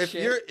 look. that If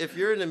shit.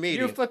 you're in the You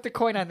meeting, flipped the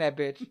coin on that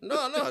bitch.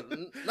 no,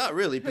 not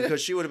really,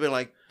 because she would have been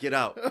like, get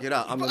out.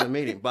 I'm in the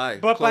meeting. Bye.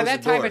 But by Close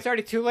that the time, door. it's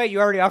already too late. You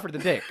already offered the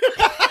dick.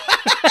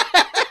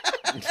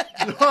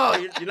 No,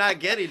 you're not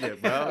getting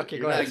it, bro. Okay,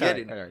 you're go not ahead. Sorry.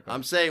 getting it. All right, go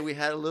I'm saying we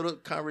had a little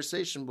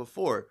conversation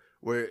before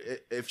where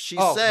if she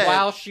Oh, said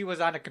while she was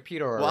on the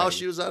computer already. while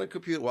she was on a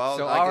computer, while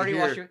So I could already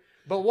hear, while she...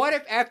 But what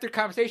if after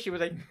conversation she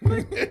was like...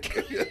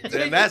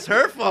 then that's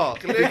her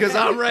fault because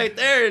I'm right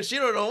there and she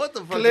don't know what the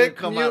fuck Click,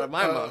 come mute, out of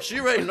my mouth. She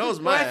already knows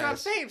Well, my that's what I'm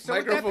ass. saying. So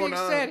with that Microphone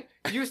being on. said,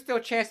 you still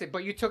chanced it,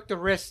 but you took the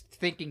risk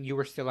thinking you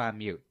were still on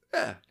mute.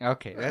 Yeah,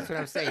 Okay, that's what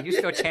I'm saying. You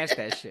still chanced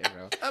that shit,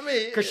 bro. I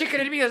mean, Because she could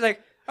have been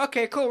like,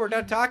 okay, cool, we're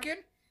done talking.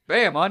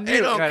 Bam, on mute.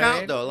 it don't you know what I count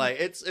mean? though. Like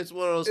it's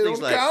one of those It things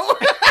don't like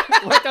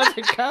count. What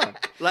doesn't count?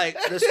 like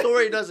the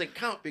story doesn't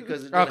count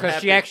because it Oh, didn't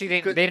because she happen- actually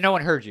didn't. 'cause No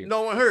one heard you.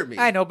 no one heard me.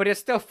 I know, but it's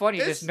still funny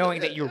It's- just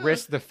knowing that you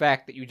risked the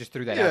fact that you just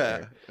threw that out yeah,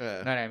 there. yeah.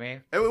 You know what I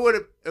mean? And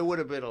it would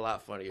have been a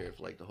lot funnier if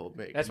like the whole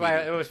meeting. That's why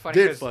it was funny.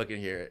 did 'cause- fucking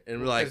hear it and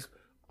be like,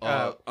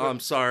 'cause, I'm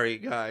sorry,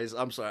 guys.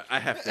 I'm sorry. I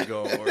have to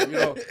go. Or you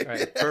know,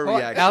 Right. her Well,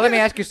 reaction. now let me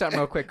ask you something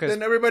real quick, because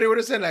Then everybody would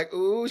have said like,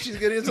 "Ooh, she's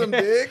getting some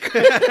dick."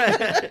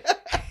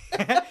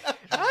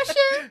 oh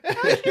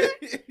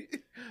shit,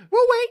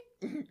 we'll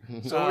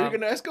wait. So what are you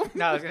gonna ask him?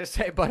 No, I was gonna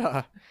say,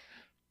 but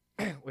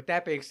with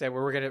that being said,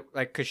 we're gonna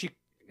like, cause she,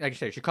 like you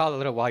said, she called a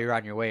little while you're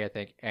on your way, I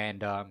think,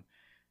 and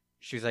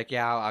she was like,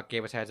 "Yeah, I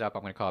gave us heads up.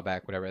 I'm gonna call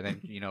back, whatever." And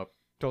then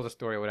told the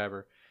story, or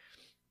whatever,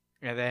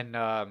 and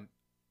then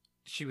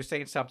she was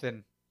saying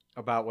something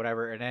about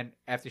whatever, and then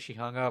after she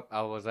hung up,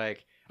 I was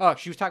like, "Oh,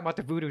 she was talking about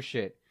the voodoo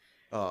shit."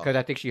 Oh. Because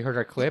I think she heard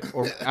our clip,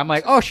 or I'm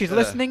like, "Oh, she's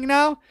listening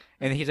now,"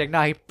 and he's like,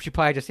 "No, she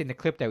probably just seen the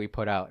clip that we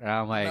put out," and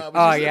I'm like, Nah, but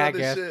 "Oh she said yeah, I other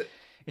guess." shit.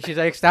 And she's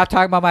like, "Stop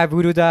talking about my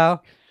voodoo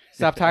doll.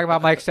 Stop talking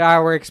about Mike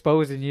Sauer. We're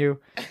exposing you."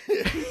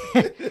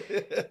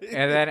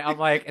 And then I'm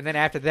like, and then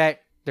after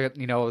that, the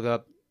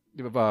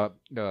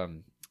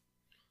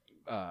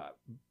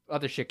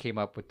other shit came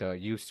up with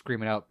you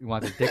screaming out you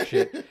want this dick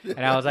shit,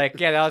 and I was like,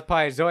 yeah, that was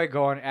probably Zoe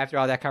going after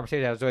all that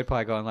conversation. That was Zoe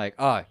probably going like,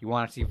 "Oh, you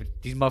want to see if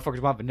these motherfuckers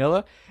want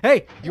vanilla?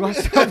 Hey, you want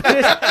some of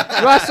this?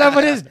 You want some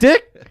of this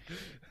dick?"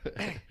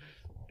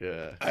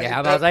 Yeah. Yeah,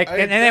 I was like,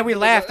 and then we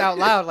laughed out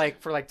loud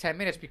like for like 10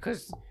 minutes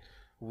because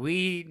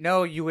we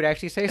know you would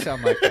actually say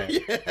something like that.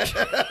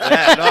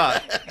 Yeah,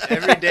 no.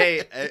 Every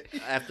day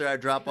after I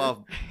drop off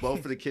both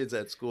of the kids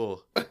at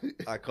school,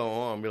 I come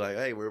home and be like,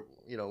 "Hey, we're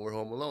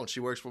home alone." She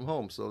works from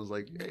home, so I was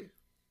like, "Hey,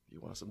 you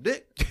want some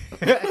dick?"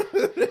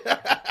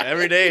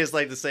 Every day it's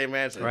like the same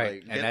answer. Right,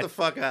 Like, and get the that's-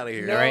 fuck out of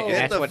here. No. Right, and Get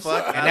that's the what's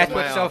fuck out and that's of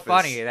my what's so office.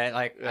 funny that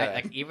like Yeah.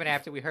 like even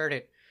after we heard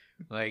it,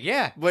 like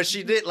yeah, But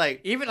she did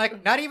like, even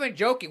like not even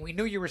joking, we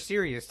knew you were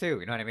serious too.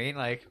 You know what I mean?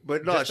 Like,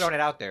 but no, just throwing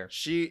it out there.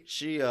 she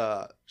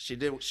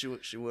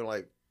went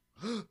like,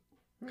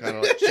 kind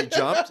of like she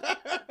jumped.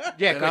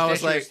 Yeah, And I was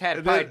because like- just had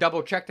and probably then-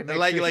 double checked to make And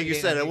like sure like she you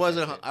didn't said,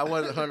 need I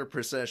wasn't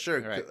 100%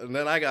 sure. Right. And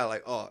then I got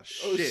like, oh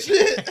Oh shit.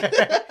 shit!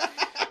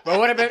 But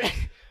what about?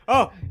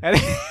 Oh, and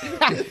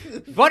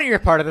funnier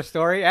part of the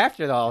story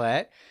after all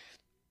that.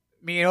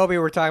 Me and Obi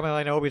were talking about,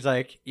 and Obi's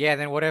like, "Yeah."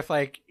 Then what if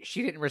like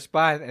she didn't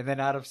respond, and then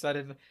all of a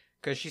sudden,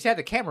 because she's had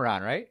the camera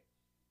on, right?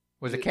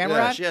 Was the camera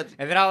Yeah, on? she had-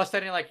 And then all of a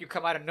sudden, like you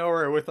come out of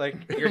nowhere with like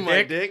your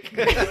My dick,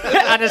 dick.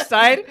 on the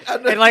side,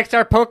 and like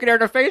start poking her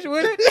in the face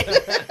with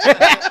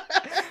it.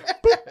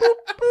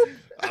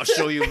 I'll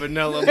show you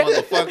vanilla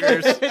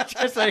motherfuckers.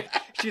 Just like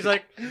she's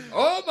like,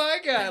 "Oh my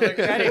god!" Like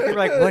you're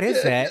like, "What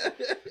is that?"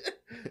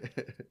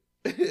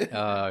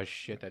 Oh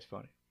shit, that's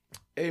funny.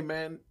 Hey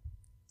man,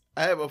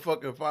 I have a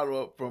fucking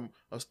follow up from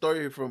a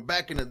story from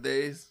back in the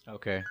days.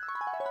 Okay.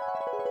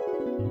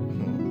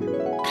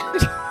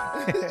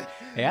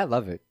 Hey, I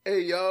love it.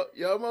 Hey y'all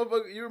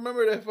motherfucker, you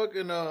remember that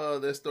fucking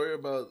that story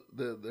about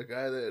the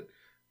guy that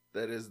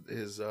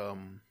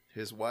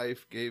his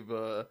wife gave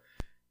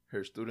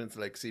her students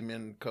like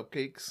semen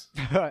cupcakes?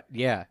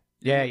 Yeah.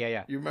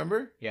 You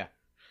remember?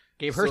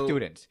 Gave her So-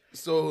 students.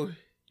 So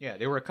Yeah,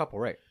 they were a couple,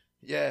 right?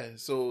 yeah,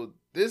 so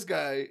this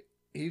guy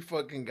he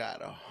fucking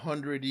got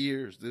 100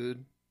 years,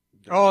 dude.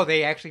 Oh,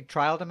 they actually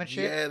trialed him and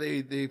shit. Yeah,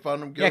 they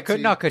found him guilty. Yeah,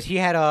 couldn't no, because he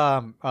had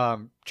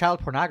child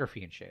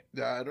pornography and shit.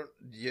 I don't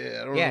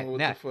Yeah, know what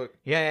nah. the fuck.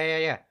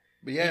 Yeah.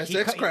 But yeah, He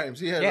sex cut- crimes.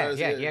 He had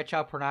He had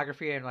child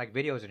pornography and like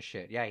videos and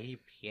shit. Yeah, he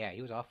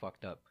was all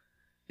fucked up.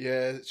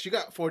 Yeah, she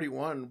got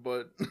 41,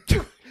 but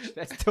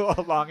That's still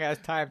a long ass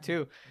time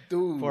too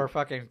dude, for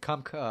fucking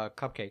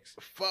cupcakes.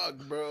 fuck,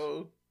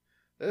 bro.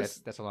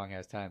 That's a long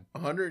ass time.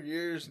 100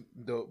 years,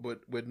 though,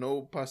 but with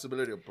no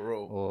possibility of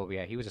parole. Oh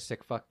yeah, he was a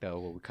sick fuck though.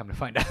 Well, we come to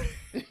find out.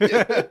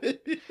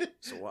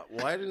 So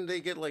why didn't they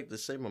get like the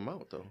same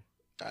amount though?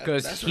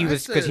 Because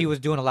he was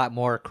doing a lot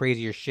more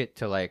crazier shit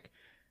to like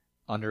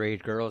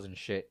underage girls and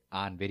shit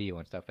on video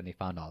and stuff, and they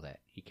found all that.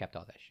 He kept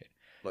all that shit.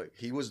 Like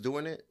he was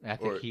doing it. I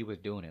think he was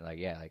doing it. Like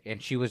yeah, like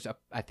and she was.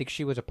 I think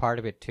she was a part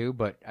of it too,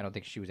 but I don't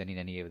think she was in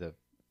any of the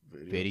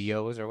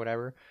videos or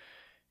whatever.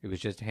 It was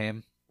just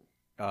him.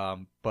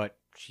 But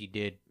she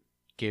did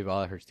give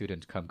all of her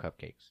students cum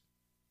cupcakes.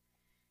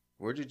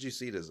 Where did you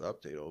see this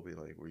update, Obi?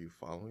 Like, were you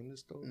following this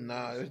story?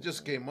 Nah, it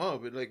just came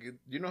up.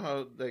 You know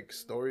how like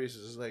stories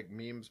is like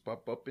memes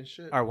pop up and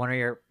shit. Our 1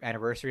 year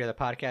anniversary of the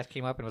podcast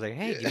came up and was like,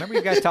 "Hey, do you remember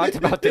you guys talked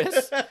about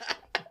this?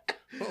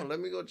 Oh, let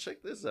me go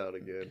check this out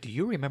again. Do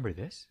you remember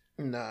this?"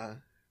 Nah,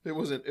 it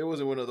wasn't. It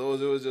wasn't one of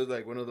those. It was just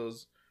like one of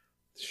those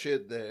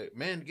shit that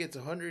man gets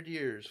 100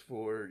 years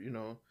for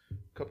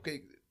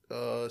cupcake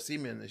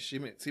semen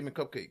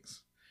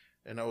cupcakes,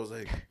 and I was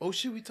like, oh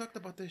shit, we talked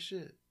about that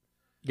shit.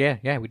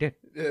 Yeah, we did.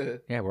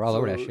 Yeah, we're all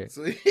over that shit.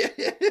 So,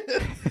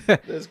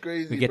 that's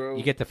crazy, bro.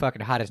 You get the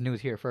fucking hottest news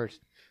here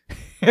first.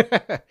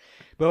 But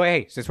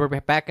hey, since we're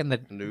back in the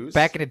News,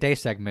 back in the day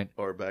segment,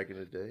 or back in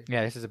the day.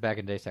 Yeah, this is a back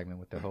in the day segment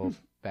with the whole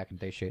back in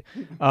the day shit.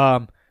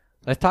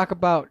 Let's talk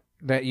about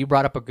that. You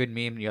brought up a good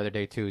meme the other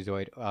day too,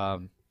 Zoid.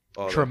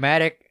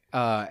 Traumatic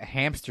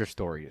hamster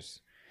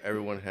stories.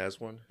 Everyone has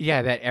one.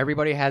 Yeah, that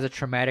everybody has a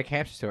traumatic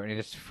hamster story, and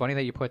it's funny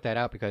that you put that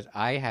out because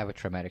I have a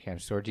traumatic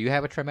hamster story. Do you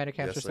have a traumatic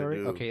hamster Yes, story?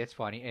 I do. Okay, that's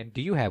funny. And do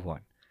you have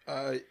one?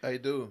 I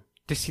do.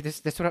 To see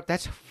this,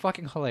 that's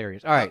fucking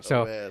hilarious. All right,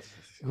 so man.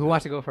 Oh, who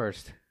wants to go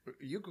first?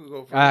 You could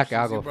go first. Okay,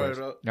 I'll since go you brought first.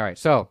 it All up. right,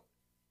 so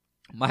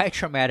my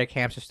traumatic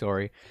hamster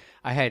story.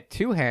 I had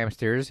two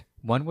hamsters.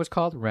 One was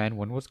called Ren.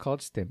 One was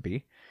called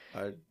Stimpy.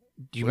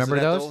 Do you Was remember it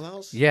at the those? old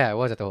house? Yeah, it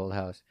was at the old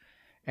house.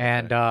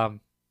 And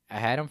I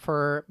had them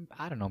for,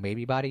 I don't know,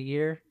 maybe about a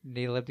year.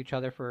 They lived each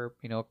other for,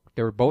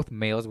 they were both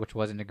males, which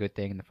wasn't a good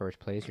thing in the first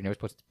place. You're never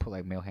supposed to put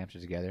like male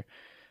hamsters together.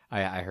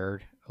 I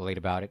heard late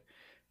about it,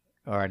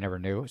 or I never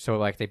knew. So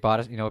like they bought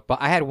us, but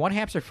I had one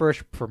hamster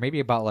first for maybe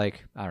about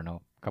like, I don't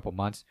know, a couple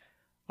months.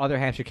 Other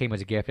hamster came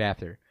as a gift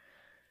after.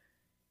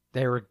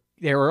 They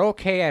were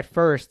okay at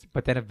first,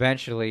 but then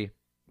eventually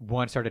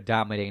one started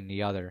dominating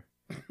the other.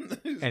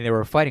 And they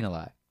were fighting a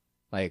lot.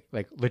 Like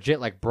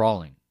legit like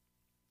brawling.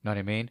 Know what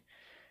I mean?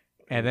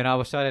 And then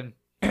all of a sudden,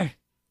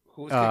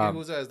 Who's kicking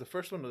whose ass? The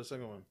first one or the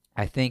second one?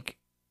 I think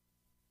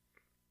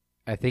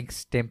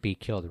Stimpy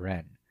killed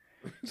Ren.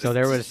 So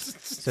there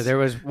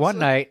was one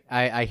night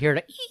I hear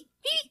it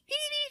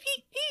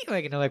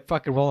like like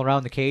fucking rolling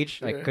around the cage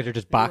like because they're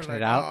just boxing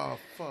it out. Oh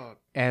fuck!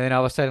 And then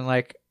all of a sudden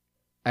like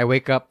I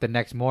wake up the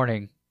next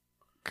morning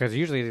because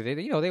usually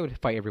they would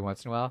fight every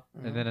once in a while.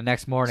 Mm-hmm. And then the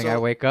next morning I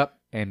wake up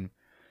and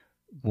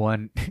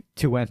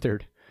two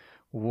entered.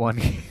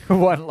 One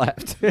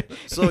left.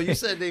 So you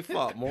said they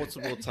fought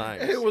multiple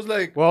times. It was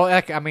like, well,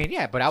 I mean,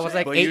 yeah, but I was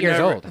like 8 years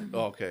old.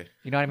 Oh, okay.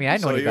 You know what I mean? I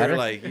know So any you're better.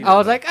 like, I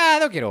was like,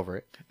 they'll get over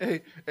it.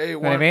 hey, You know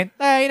what I mean?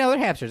 They're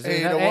hamsters.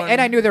 Hey, and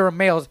I knew they were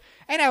males.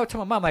 And I would tell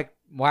my mom, like,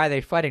 why are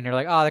they fighting? They're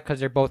like, because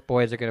they're both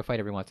boys. They're going to fight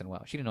every once in a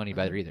while. She didn't know any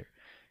better either.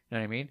 You know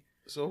what I mean?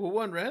 So who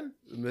won, Ren?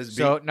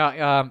 So,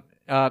 no,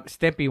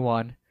 Stimpy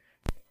won.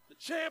 The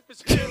champ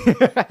is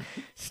here.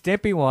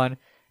 Stimpy won.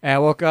 And I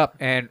woke up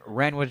and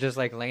Ren was just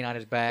like laying on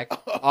his back,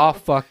 all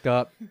fucked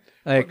up.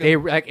 Like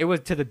it was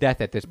to the death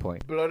at this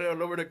point. Blood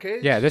all over the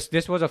cage? Yeah,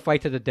 this was a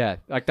fight to the death.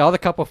 Like the other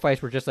couple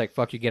fights were just like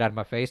fuck you, get out of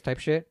my face type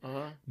shit.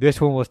 Uh-huh. This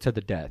one was to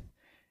the death.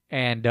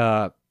 And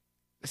also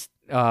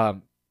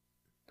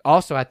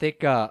I think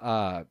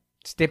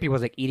Stimpy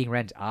was like eating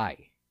Ren's eye.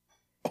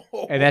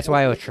 And that's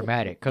why it was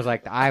traumatic, because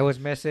like the eye was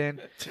missing,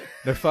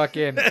 the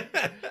fucking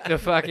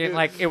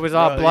like it was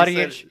all bloody.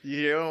 You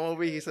hear him,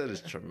 Obi? He said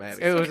it's traumatic.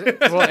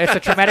 It's a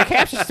traumatic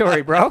hamster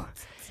story, bro.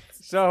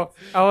 So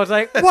I was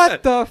like,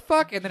 what the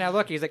fuck? And then I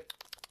look, he's like,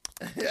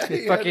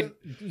 fucking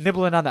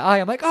nibbling on the eye.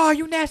 I'm like, oh,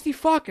 you nasty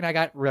fuck! And I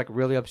got like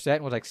really upset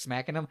and was like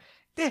smacking him.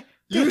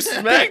 You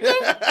smacked him?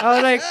 I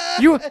was like,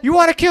 you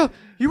want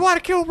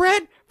to kill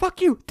Ren? Fuck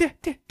you!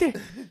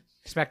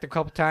 Smacked him a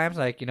couple times,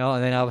 like, and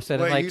then all of a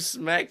sudden, Wait, like, you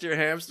smacked your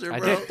hamster, bro? I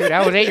did, dude.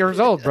 I was 8 years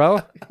old, bro.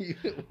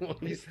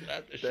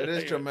 That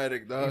is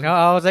traumatic, dog.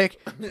 I was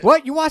like,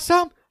 what? You want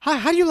some?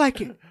 How do you like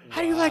it?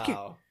 How do you like it?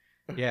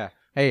 Yeah.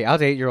 Hey, I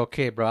was an 8-year-old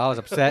kid, bro. I was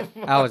upset.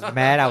 I was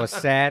mad. I was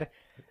sad.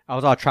 I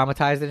was all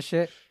traumatized and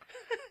shit.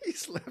 He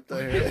slapped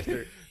the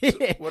hamster.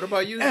 What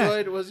about you,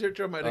 Zoid? What's your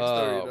traumatic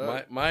story,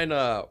 dog? Mine,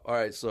 all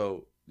right,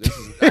 so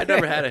I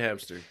never had a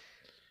hamster.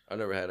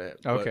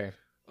 Okay.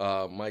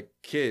 But, my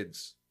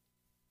kids,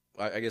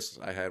 I guess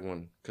I had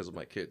one because of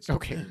my kids.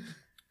 Okay.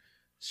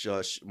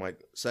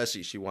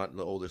 Ceci, she wanted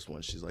the oldest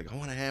one. She's like, I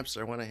want a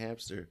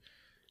hamster.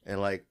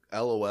 And like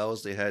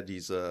LOLs, they had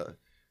these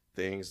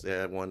things. They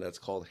had one that's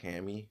called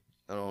Hammy.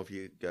 I don't know if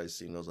you guys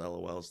seen those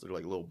LOLs. They're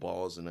like little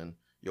balls, and then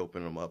you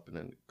open them up, and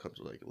then it comes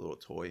with like a little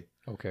toy.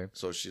 Okay.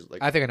 So she's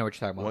like, I think I know what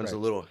you're talking about. one's right.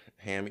 a little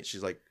Hammy.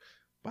 She's like,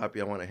 Papi,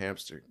 I want a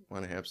hamster.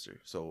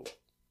 So,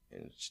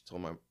 and she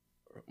told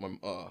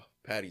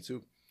Patty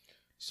too.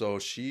 So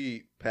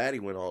Patty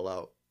went all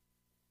out.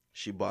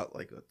 She bought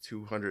like a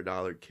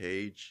 $200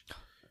 cage.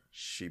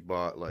 She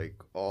bought like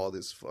all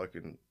this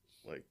fucking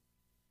like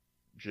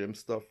gym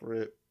stuff for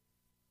it.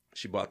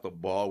 She bought the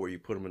ball where you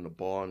put them in the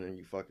ball and then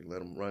you fucking let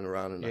them run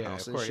around in the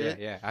house and shit.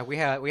 Yeah. We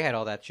had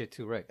all that shit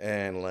too, right?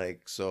 And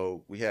like,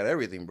 so we had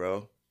everything,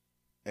 bro.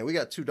 And we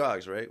got 2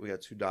 dogs, right? We got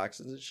 2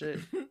 dachshunds and shit.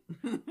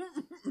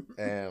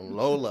 And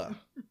Lola.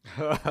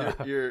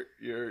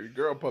 your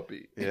girl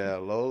puppy. Yeah,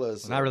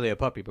 Lola's Well, not really a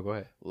puppy, but go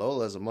ahead.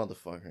 Lola's a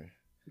motherfucker.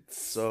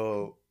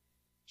 So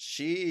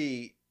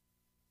she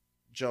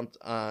jumped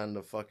on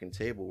the fucking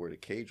table where the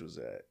cage was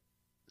at.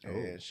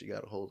 And she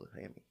got a hold of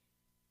Hammy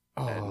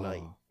at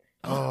night.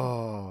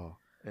 Oh.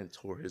 And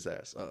tore his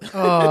ass up.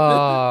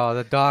 Oh,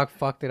 the dog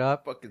fucked it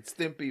up. Fucking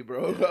Stimpy,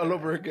 bro, all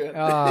over again.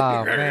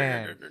 Oh,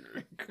 man.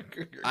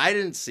 I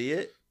didn't see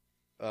it.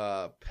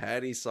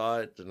 Patty saw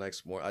it the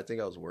next morning. I think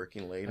I was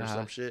working late or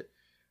some shit.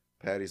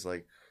 Patty's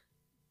like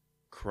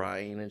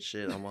crying and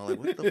shit. I'm all like,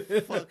 what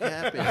the fuck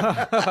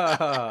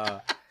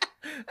happened?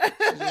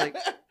 She's like,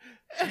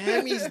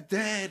 Hammy's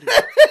dead.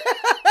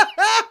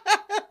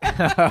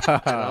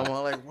 And I'm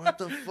all like, what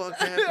the fuck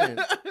happened?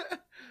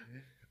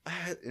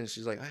 And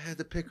she's like, I had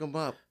to pick him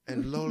up.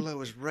 And Lola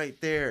was right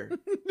there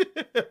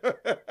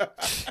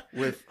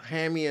with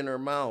Hammy in her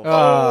mouth.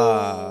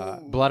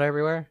 Blood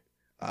everywhere?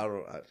 I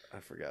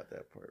forgot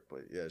that part,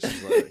 but yeah,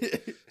 she's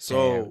like,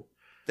 so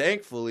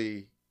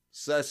thankfully,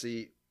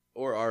 Ceci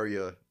or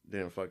Arya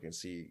didn't fucking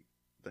see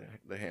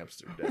the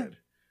hamster dead.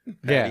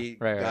 Patty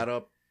got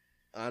up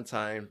on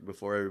time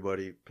before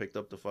everybody, picked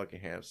up the fucking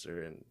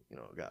hamster, and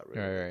got rid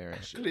of it.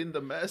 Right. Clean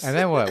the mess. And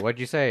then what? What'd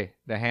you say?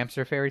 The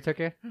hamster fairy took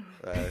you?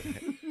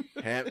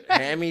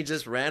 Hammy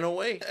just ran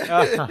away. He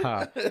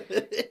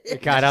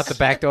got out the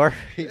back door.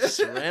 He just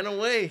ran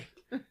away.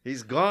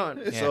 He's gone.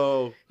 Yeah.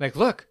 So like,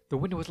 look, the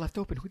window was left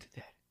open. Who did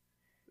that?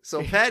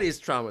 So Patty's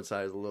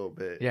traumatized a little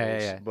bit.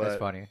 Yeah. But That's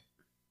funny.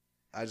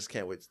 I just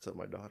can't wait to tell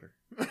my daughter.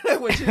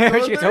 When she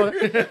She told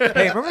her,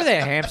 hey, remember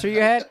that hamster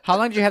you had? How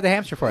long did you have the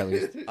hamster for at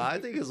least? I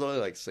think it's only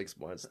like 6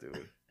 months,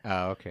 dude.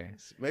 Oh, okay.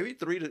 Maybe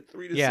 3 to 6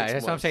 months. Yeah,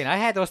 that's what I'm saying. I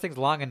had those things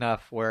long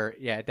enough where,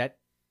 that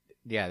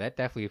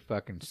definitely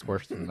fucking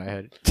scorched in my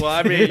head. Well,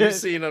 I mean, you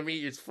seen him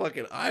eat his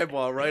fucking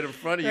eyeball right in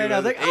front of you. And I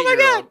was as like, an oh my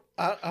 8-year-old.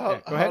 God.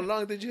 Go How ahead.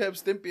 long did you have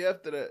Stimpy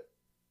after that?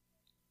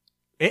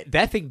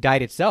 That thing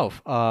died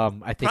itself. I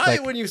think Probably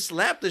like when you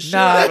slapped the shit no.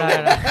 out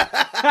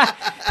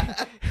of him.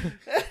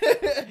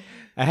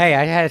 Hey,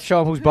 I had to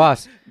show him who's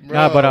boss.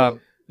 No, but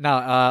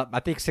I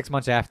think 6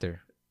 months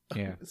after.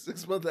 Yeah.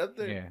 6 months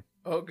after? Yeah.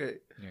 Okay.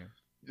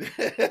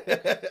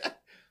 Yeah.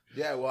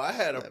 Yeah, well, I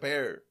had a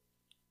pair.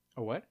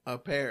 A what? A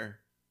pair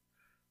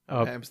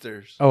Oh. of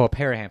hamsters. Oh, a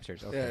pair of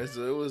hamsters. Okay. Yeah,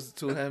 so it was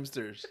 2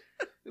 hamsters.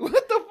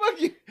 What the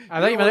fuck?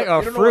 I thought you meant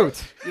like a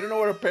fruit. You don't know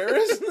what a pear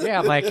is? Yeah,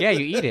 I'm like, yeah,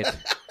 you eat it.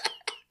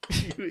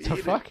 You The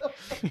eat fuck?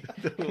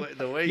 it.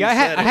 The way Yeah, you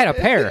said I had a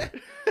pear.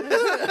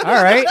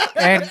 All right.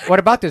 And what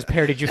about this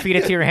pear? Did you feed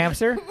it to your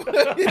hamster?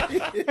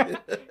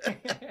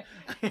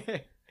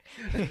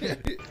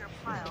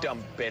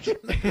 Dumb bitch. All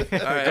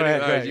right, Go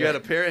ahead, you had a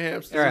pair of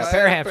hamsters. All right, I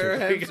pair of had a pair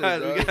of hamsters.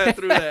 hamsters, We dog. got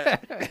through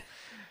that.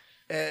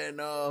 And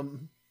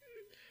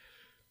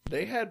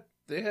they had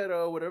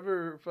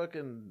whatever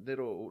fucking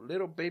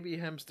little baby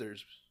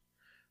hamsters,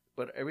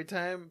 but every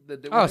time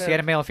that they would Oh, have, so you had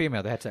a male and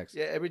female. They had sex.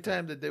 yeah, every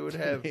time that they would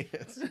have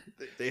Yes.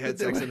 They had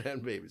sex and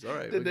had babies. All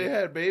right. that they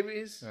had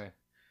babies, Right.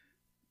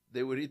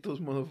 they would eat those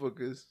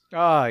motherfuckers.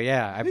 Oh,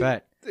 yeah, I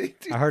bet. They,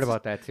 I heard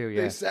about that too,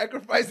 They yeah.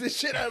 sacrificed the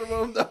shit out of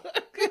them, dog.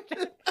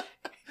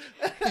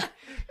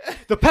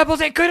 The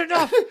pebbles ain't good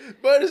enough.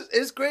 But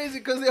it's crazy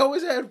because they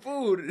always had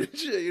food and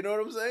shit. You know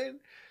what I'm saying?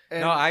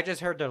 And No, I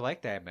just heard they're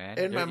like that, man.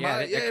 And They're- my yeah, mom-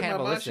 they're yeah, my mom,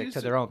 cannibalistic she used to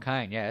to- their own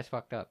kind. Yeah, it's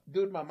fucked up.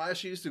 dude, my mom,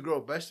 she used to grow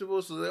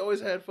vegetables, so they always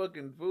had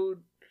fucking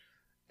food.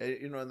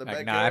 In the Like,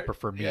 backyard. nah, I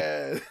prefer meat.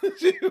 Yeah,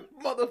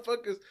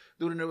 motherfuckers,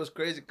 dude, and it was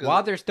crazy.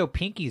 While they're still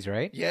pinkies,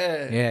 right?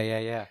 yeah,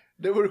 Yeah.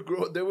 they would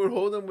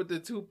hold them with the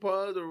 2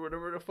 paws or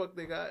whatever the fuck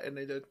they got, and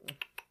they just.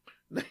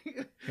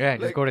 Yeah,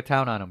 just Like- go to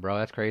town on them, bro.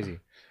 That's crazy.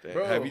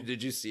 Bro.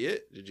 Did you see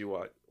it? Did you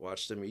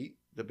watch them eat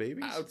the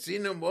babies? I've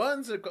seen them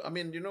once. I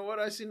mean, you know what?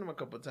 I've seen them a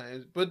couple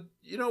times. But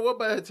you know what?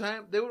 By the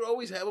time they would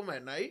always have them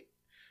at night.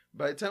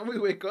 By the time we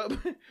wake up,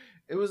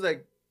 it was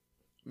like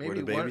Where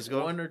maybe the babies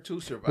go? one or 2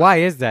 survived. Why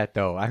is that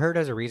though? I heard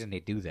there's a reason they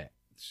do that.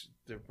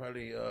 They're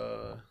probably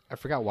I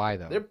forgot why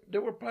though. they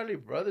were probably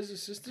brothers and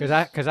sisters.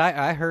 Because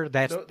I heard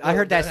that I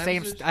heard that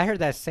same hamsters? I heard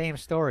that same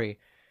story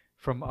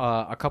from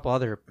a couple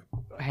other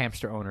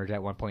hamster owners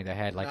at one point that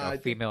had like Nah, I a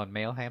think- female and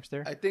male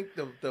hamster. I think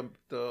the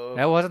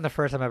That wasn't the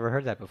first time I ever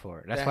heard that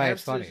before. That's the why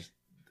it's funny. hamsters,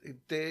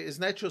 it's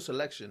natural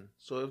selection.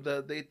 So if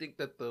they think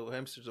that the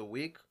hamsters are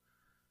weak,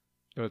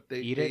 they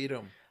eat they it. eat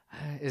them.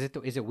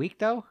 Is it weak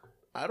though?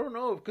 I don't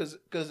know because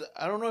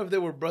I don't know if they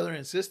were brother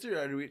and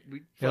sister. Or we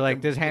They're like,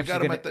 fucking- this we hamster's got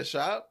them gonna- at the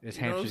shop. This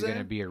you know what I'm hamster's gonna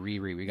saying? be a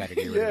Riri. We got to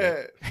get rid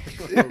Yeah.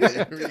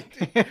 of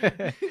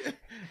it.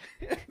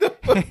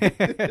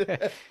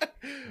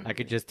 I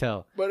could just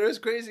tell. But it was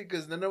crazy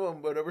because none of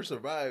them would ever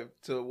survive.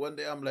 So one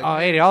day I'm like, Oh,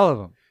 I ate all of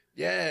them.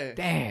 Yeah,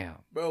 Damn.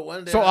 bro.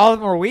 One day, So all of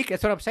them were weak?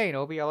 That's what I'm saying,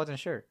 Obi. I wasn't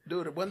sure.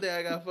 dude. One day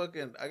I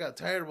got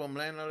tired of them,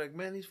 man. I'm like,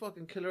 man, these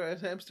fucking killer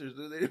ass hamsters,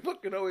 dude. They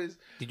fucking always.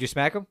 Did you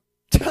smack them?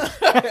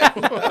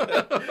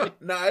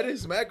 No, I didn't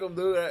smack them,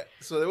 dude.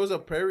 So there was a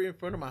prairie in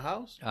front of my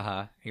house.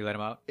 Uh-huh. You let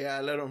them out? Yeah,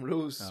 I let them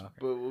loose. Oh, okay.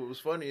 But what was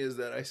funny is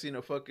that I seen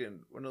a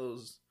fucking one of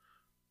those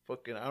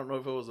fucking. I don't know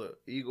if it was a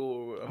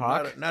eagle or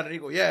Hawk? not an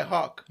eagle. Yeah,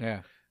 hawk.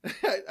 Yeah.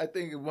 I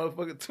think the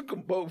motherfucker took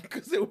them both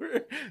because they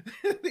were.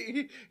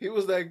 he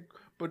was like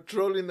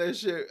patrolling that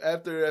shit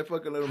after I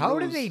fucking let him How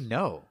loose. do they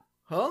know?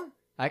 Huh?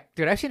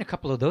 Dude, I've seen a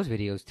couple of those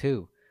videos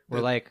too, where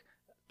Yeah. like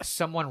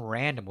someone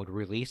random would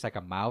release like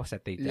a mouse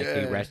that they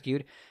Yeah.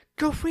 rescued.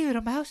 Go free,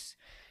 little mouse!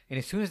 And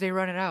as soon as they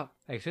run it out,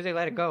 like as soon as they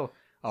let it go,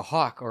 a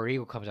hawk or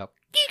eagle comes out,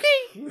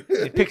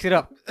 it picks it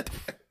up,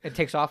 and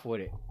takes off with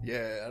it.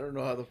 Yeah, I don't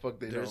know how the fuck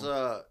they There's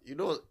know.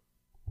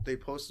 they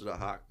posted a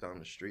hawk down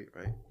the street,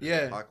 right? Yeah.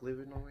 There's a hawk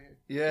living over here.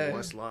 Yeah. In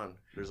West Lawn,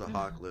 there's a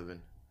hawk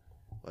living.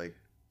 Like,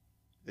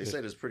 they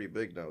said it's pretty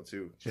big now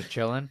too. Just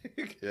chilling.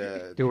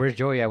 Yeah, Dude, where's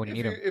Joey at when you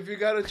need him? If you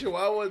got a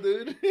chihuahua,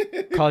 dude.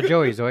 Call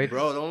Joey, Zoid.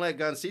 bro, don't let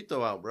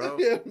Gancito out, bro.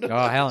 Yeah, no.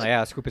 Oh hell yeah,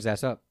 I'll scoop his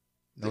ass up.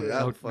 Dude,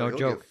 no he'll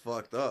joke. Get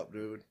fucked up,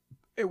 dude.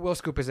 It will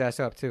scoop his ass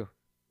up too.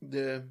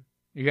 Yeah.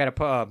 You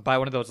gotta buy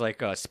one of those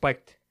like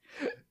spiked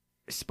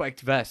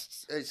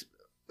vests.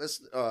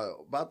 Let's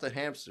about the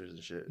hamsters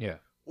and shit. Yeah.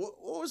 What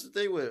was the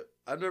thing with?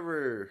 I've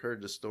never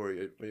heard the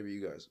story. Maybe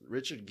you guys.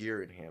 Richard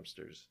Gere and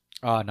hamsters.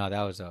 Oh no,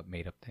 that was a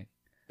made up thing.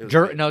 It was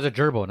No, it was a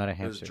gerbil, not a It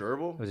was hamster.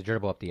 gerbil. It was a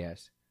gerbil up the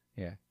ass.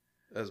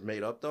 That's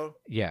made up though.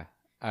 Yeah,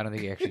 I don't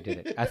think he actually did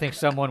it. I think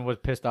someone was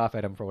pissed off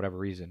at him for whatever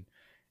reason,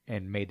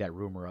 and made that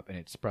rumor up, and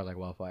it spread like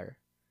wildfire.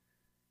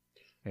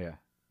 Yeah,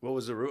 What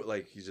was the root?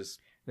 Like he just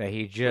that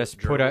he just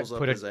gerbils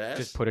up his ass?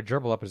 just put a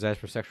gerbil up his ass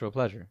for sexual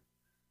pleasure.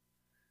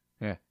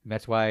 Yeah, and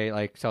that's why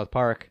like South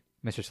Park,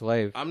 Mr.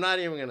 Slave. I'm not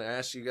even gonna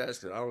ask you guys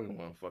because I don't even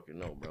want to fucking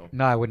know, bro.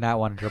 No, I would not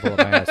want a gerbil up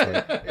my ass.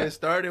 Like, It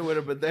started with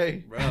a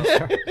bidet. Bro,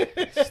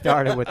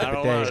 started with the I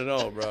don't want to bidet,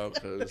 know, bro.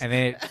 'Cause and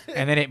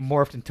then it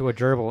morphed into a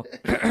gerbil.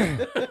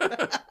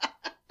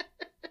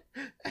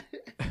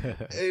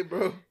 Hey,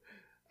 bro.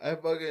 I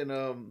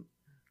fucking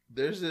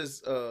there's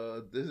this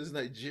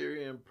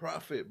Nigerian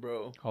prophet,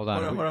 bro. Hold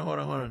on, Hold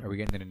on. Are we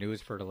getting into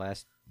news for the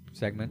last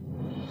segment?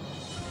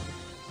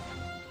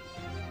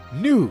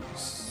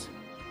 News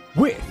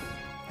with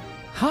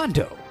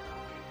Hondo,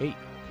 hey,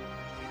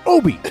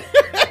 Obi,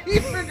 You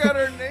forgot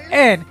her name.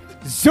 and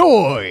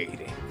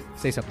Zoid.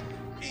 Say something.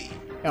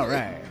 All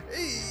right.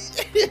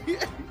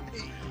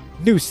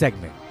 News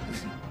segment.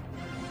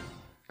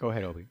 Go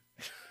ahead, Obi.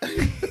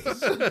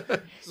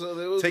 So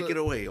there was take it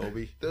away,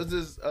 Obi. There's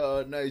this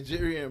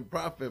Nigerian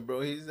prophet,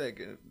 bro. He's like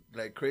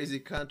crazy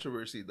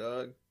controversy,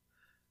 dog.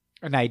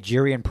 A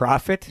Nigerian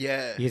prophet?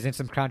 Yeah. He's in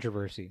some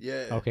controversy.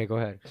 Yeah. Okay, go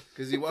ahead.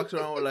 Because he walks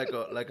around with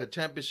like a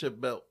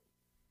championship belt.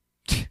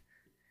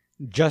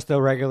 Just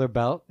a regular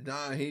belt?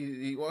 Nah,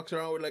 he walks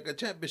around with like a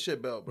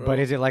championship belt, bro. But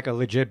is it like a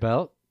legit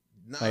belt?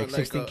 Nah, like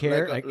 16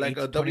 karat, like a 8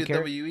 to 20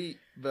 karat? WWE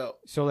belt.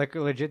 So like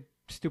a legit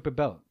stupid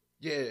belt?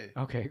 Yeah.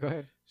 Okay, go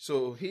ahead.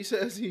 So he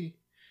says he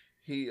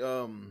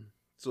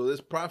so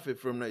this prophet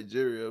from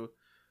Nigeria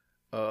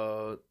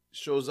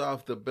shows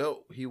off the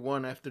belt he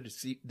won after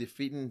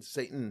defeating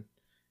Satan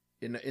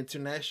in the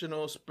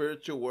International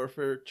Spiritual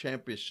Warfare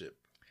Championship.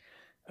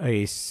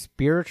 A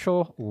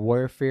spiritual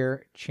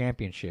warfare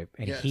championship,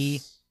 and he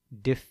Yes.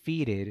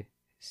 defeated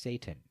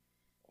Satan.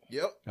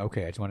 Yep.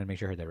 Okay, I just wanted to make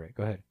sure I heard that right.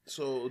 Go ahead.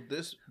 So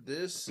this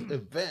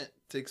event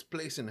takes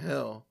place in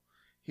hell.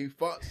 He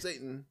fought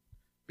Satan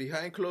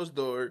behind closed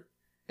door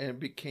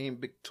and became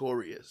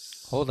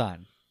victorious. Hold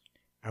on.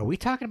 Are we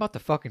talking about the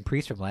fucking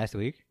priest from last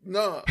week?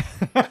 No,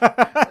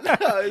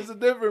 it's a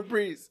different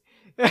priest.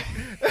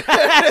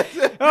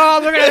 Oh,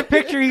 look at the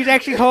picture. He's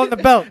actually holding the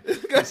belt.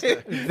 This guy,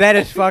 That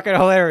is fucking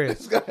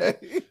hilarious. this guy.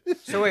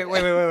 So wait.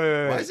 Why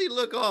does he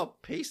look all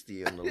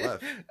pasty on the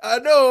left? I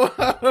know.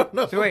 I don't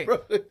know. So wait, bro.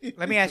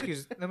 let me ask you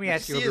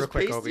See real his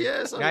quick, pasty Obi.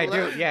 ass on Yeah, I the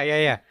do. left?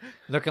 Yeah.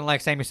 Looking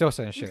like Sammy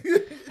Sosa and shit.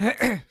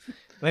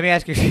 Let me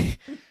ask you.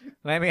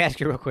 Let me ask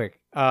you real quick.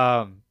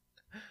 Where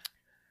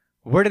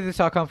did this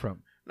all come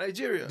from?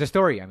 Nigeria. The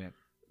story, I mean,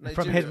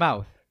 from his Nigeria.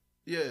 mouth.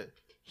 Yeah.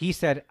 He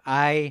said,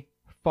 "I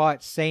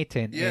fought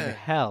Satan Yeah. in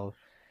hell."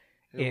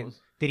 It was,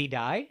 Did he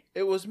die?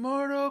 it was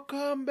Mortal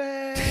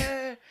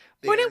Kombat.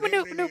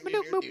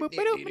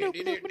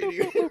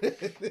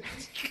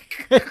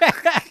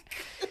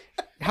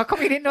 How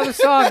come you didn't know the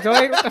song,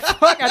 Zoe? What the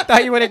fuck? I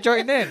thought you would have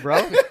joined in, bro.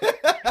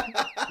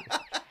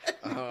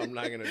 I'm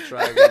not gonna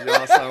try because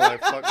y'all sound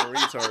like fucking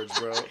retards,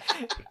 bro.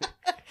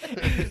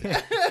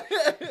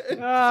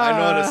 I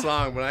know the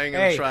song, but I ain't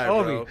gonna Hey, try,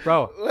 Obi,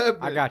 bro. bro.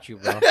 I got you,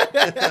 bro.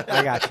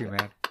 I got you,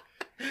 man.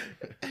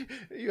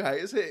 You high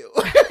as hell.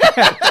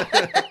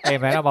 Hey,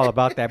 man, I'm all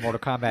about that Mortal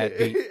Kombat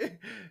beat.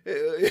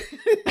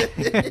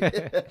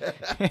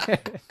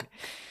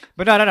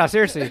 But no,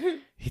 seriously.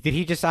 Did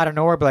he just out of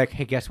nowhere be like,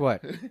 hey, guess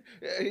what? Yeah,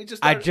 he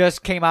just I started-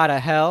 just came out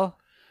of hell.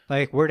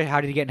 Like,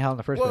 how did he get in hell in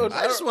the first Well,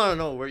 place? I just want to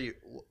know where you.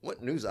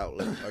 What news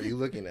outlet are you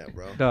looking at,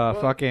 bro? The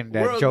fucking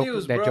that World joke,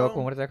 News, that bro. joke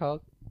one. What is that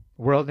called?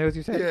 World News.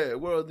 You said? Yeah,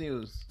 World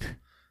News.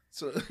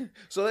 So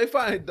they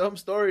find dumb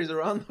stories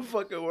around the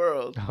fucking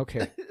world.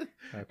 Okay.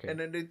 Okay. And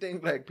then they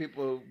think like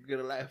people get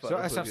a laugh out So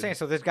of that's what I'm fucking- saying.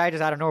 So this guy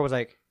just out of nowhere was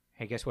like,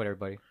 "Hey, guess what,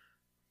 everybody?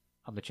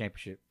 I'm the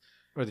championship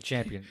or the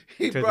champion."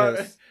 He to brought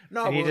this.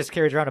 no, And he well, just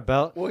carries around a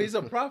belt. well, he's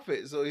a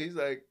prophet, so he's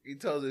like he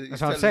tells it. He's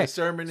That's what I'm telling saying. a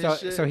sermon So, and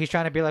shit. so he's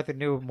trying to be like the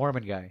new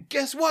Mormon guy.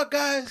 Guess what,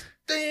 guys?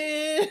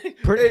 Ding!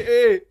 Pretty-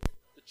 Hey,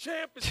 The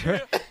champ is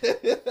here.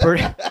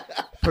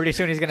 Pretty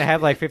soon he's gonna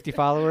have like 50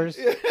 followers,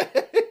 hey.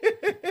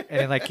 and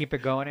then like keep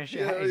it going and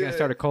shit. Yeah, He's gonna yeah.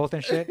 start a cult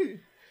and shit.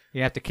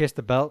 You have to kiss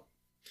the belt,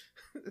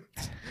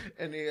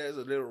 And he has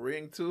a little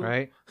ring too,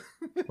 right?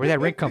 Where'd that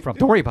ring come from?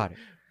 Don't worry about it.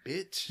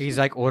 bitch? He's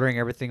like ordering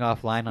everything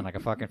offline on like a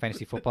fucking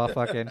fantasy football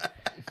fucking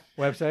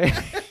website.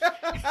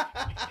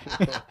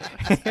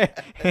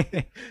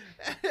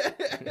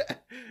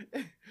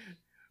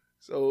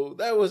 So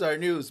that was our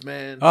news,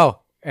 man. Oh,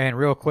 and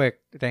real quick,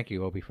 thank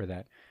you, Obi, for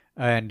that.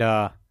 And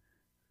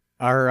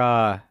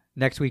our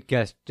next week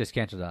guest just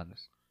canceled on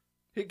us.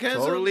 He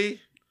canceled.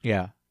 Totally.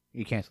 Yeah,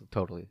 he canceled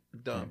totally.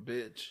 Dumb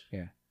bitch.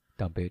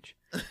 Dumb bitch.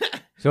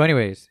 So,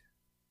 anyways,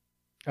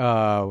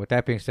 with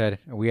that being said,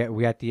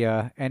 we at the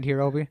end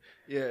here, Obi.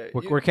 Yeah.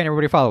 Where can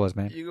everybody follow us,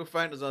 man? You can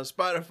find us on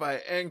Spotify,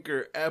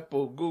 Anchor,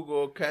 Apple,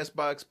 Google,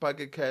 Castbox,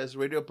 Pocket Cast,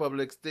 Radio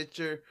Public,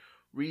 Stitcher,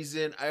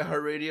 Reason,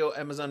 iHeartRadio,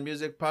 Amazon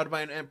Music,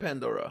 Podvine, and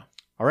Pandora.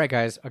 All right,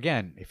 guys.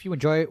 Again, if you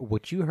enjoy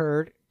what you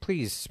heard,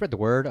 please spread the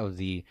word of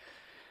the.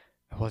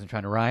 I wasn't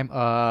trying to rhyme.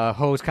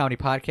 Hose County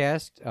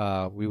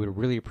Podcast. We would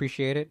really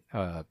appreciate it.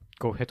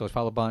 Go hit those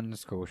follow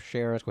buttons. Go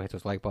share us. Go hit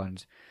those like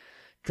buttons.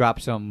 Drop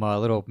some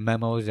little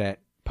memos at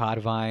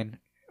Podvine.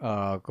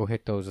 Go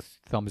hit those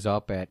thumbs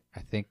up at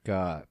I think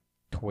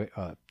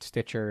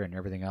Stitcher and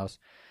everything else.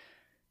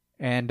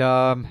 And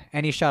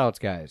any shout outs,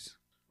 guys?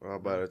 Well,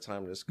 by the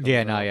time this comes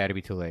Yeah, out, no, yeah, it'll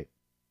be too late.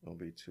 it'll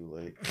be too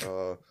late.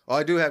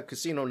 I do have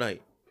casino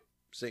night,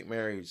 St.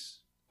 Mary's,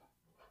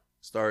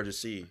 Star of the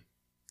Sea,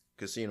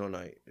 casino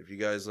night. If you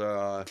guys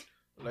Like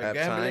have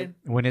gambling? time,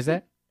 When is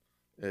that?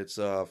 it's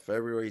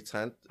February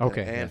 10th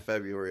Okay, and yeah.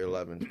 February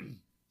 11th,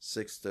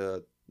 6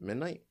 to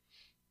midnight.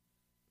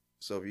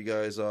 So if you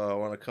guys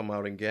want to come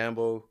out and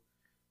gamble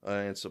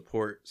and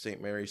support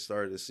St. Mary's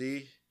Star of the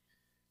Sea,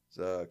 it's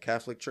a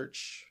Catholic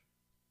church.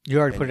 You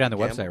already And put it on the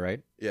gamble. website,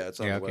 right? Yeah, it's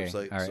on Yeah, the okay.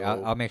 website. All right, So,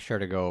 I'll make sure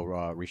to go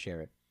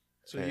reshare it.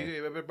 So you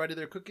gave everybody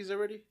their cookies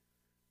already?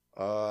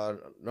 no.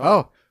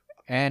 Oh,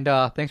 and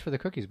thanks for the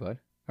cookies, bud.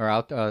 Or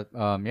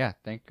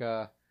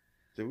yeah,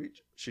 Did we?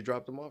 She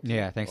dropped them off?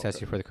 yeah, thanks, Okay.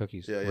 Essie, for the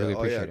cookies. Yeah, yeah. Really Oh,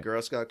 appreciate yeah. it.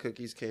 Girl Scout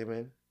cookies came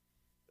in.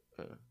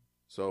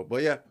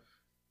 But yeah,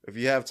 if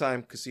you have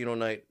time, casino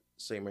night,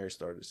 St. Mary's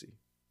Star to see.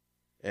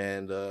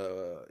 And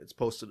it's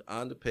posted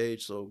on the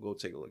page, so go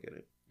take a look at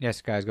it.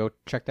 Yes, guys, go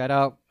check that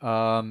out.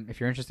 If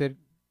you're interested,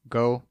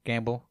 go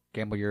gamble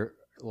your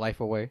life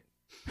away,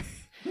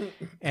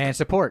 and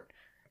support.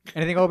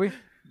 Anything, Obi?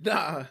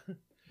 Nah.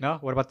 No.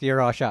 What about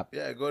your shop?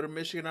 Yeah, go to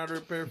Michigan Auto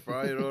Repair for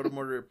all your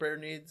automotive repair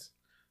needs.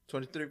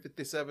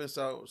 2357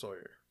 South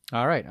Sawyer.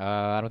 All right.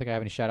 I don't think I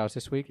have any shout outs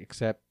this week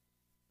except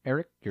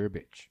Eric, you're a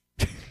bitch.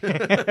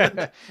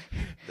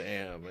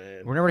 Damn,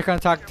 man. We're never going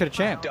to talk to the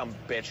champ. Dumb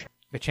bitch.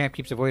 The champ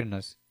keeps avoiding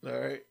us. All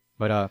right.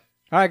 But all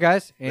right,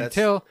 guys.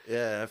 That's-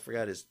 Yeah, I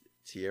forgot his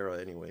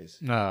tiara anyways.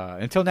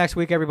 Until next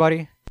week,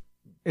 everybody.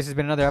 This has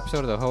been another episode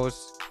of the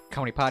Hose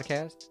County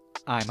Podcast.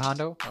 I'm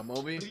Hondo. I'm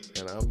Obi.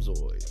 And I'm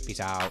Zoid. Peace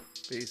out.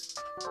 Peace.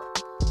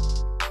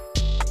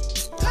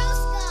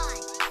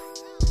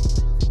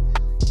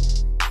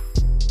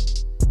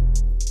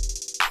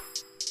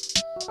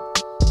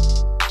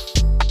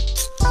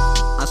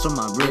 Ice on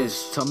my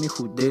wrist, tell me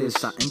who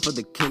this. I aim for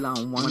the kill, I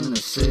don't want an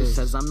assist.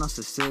 Says I'm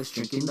narcissist,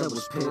 drinking that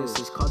was piss.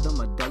 It's called the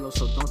Modelo,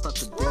 so don't start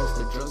to diss.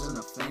 The drugs and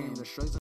the fame, the shrugs.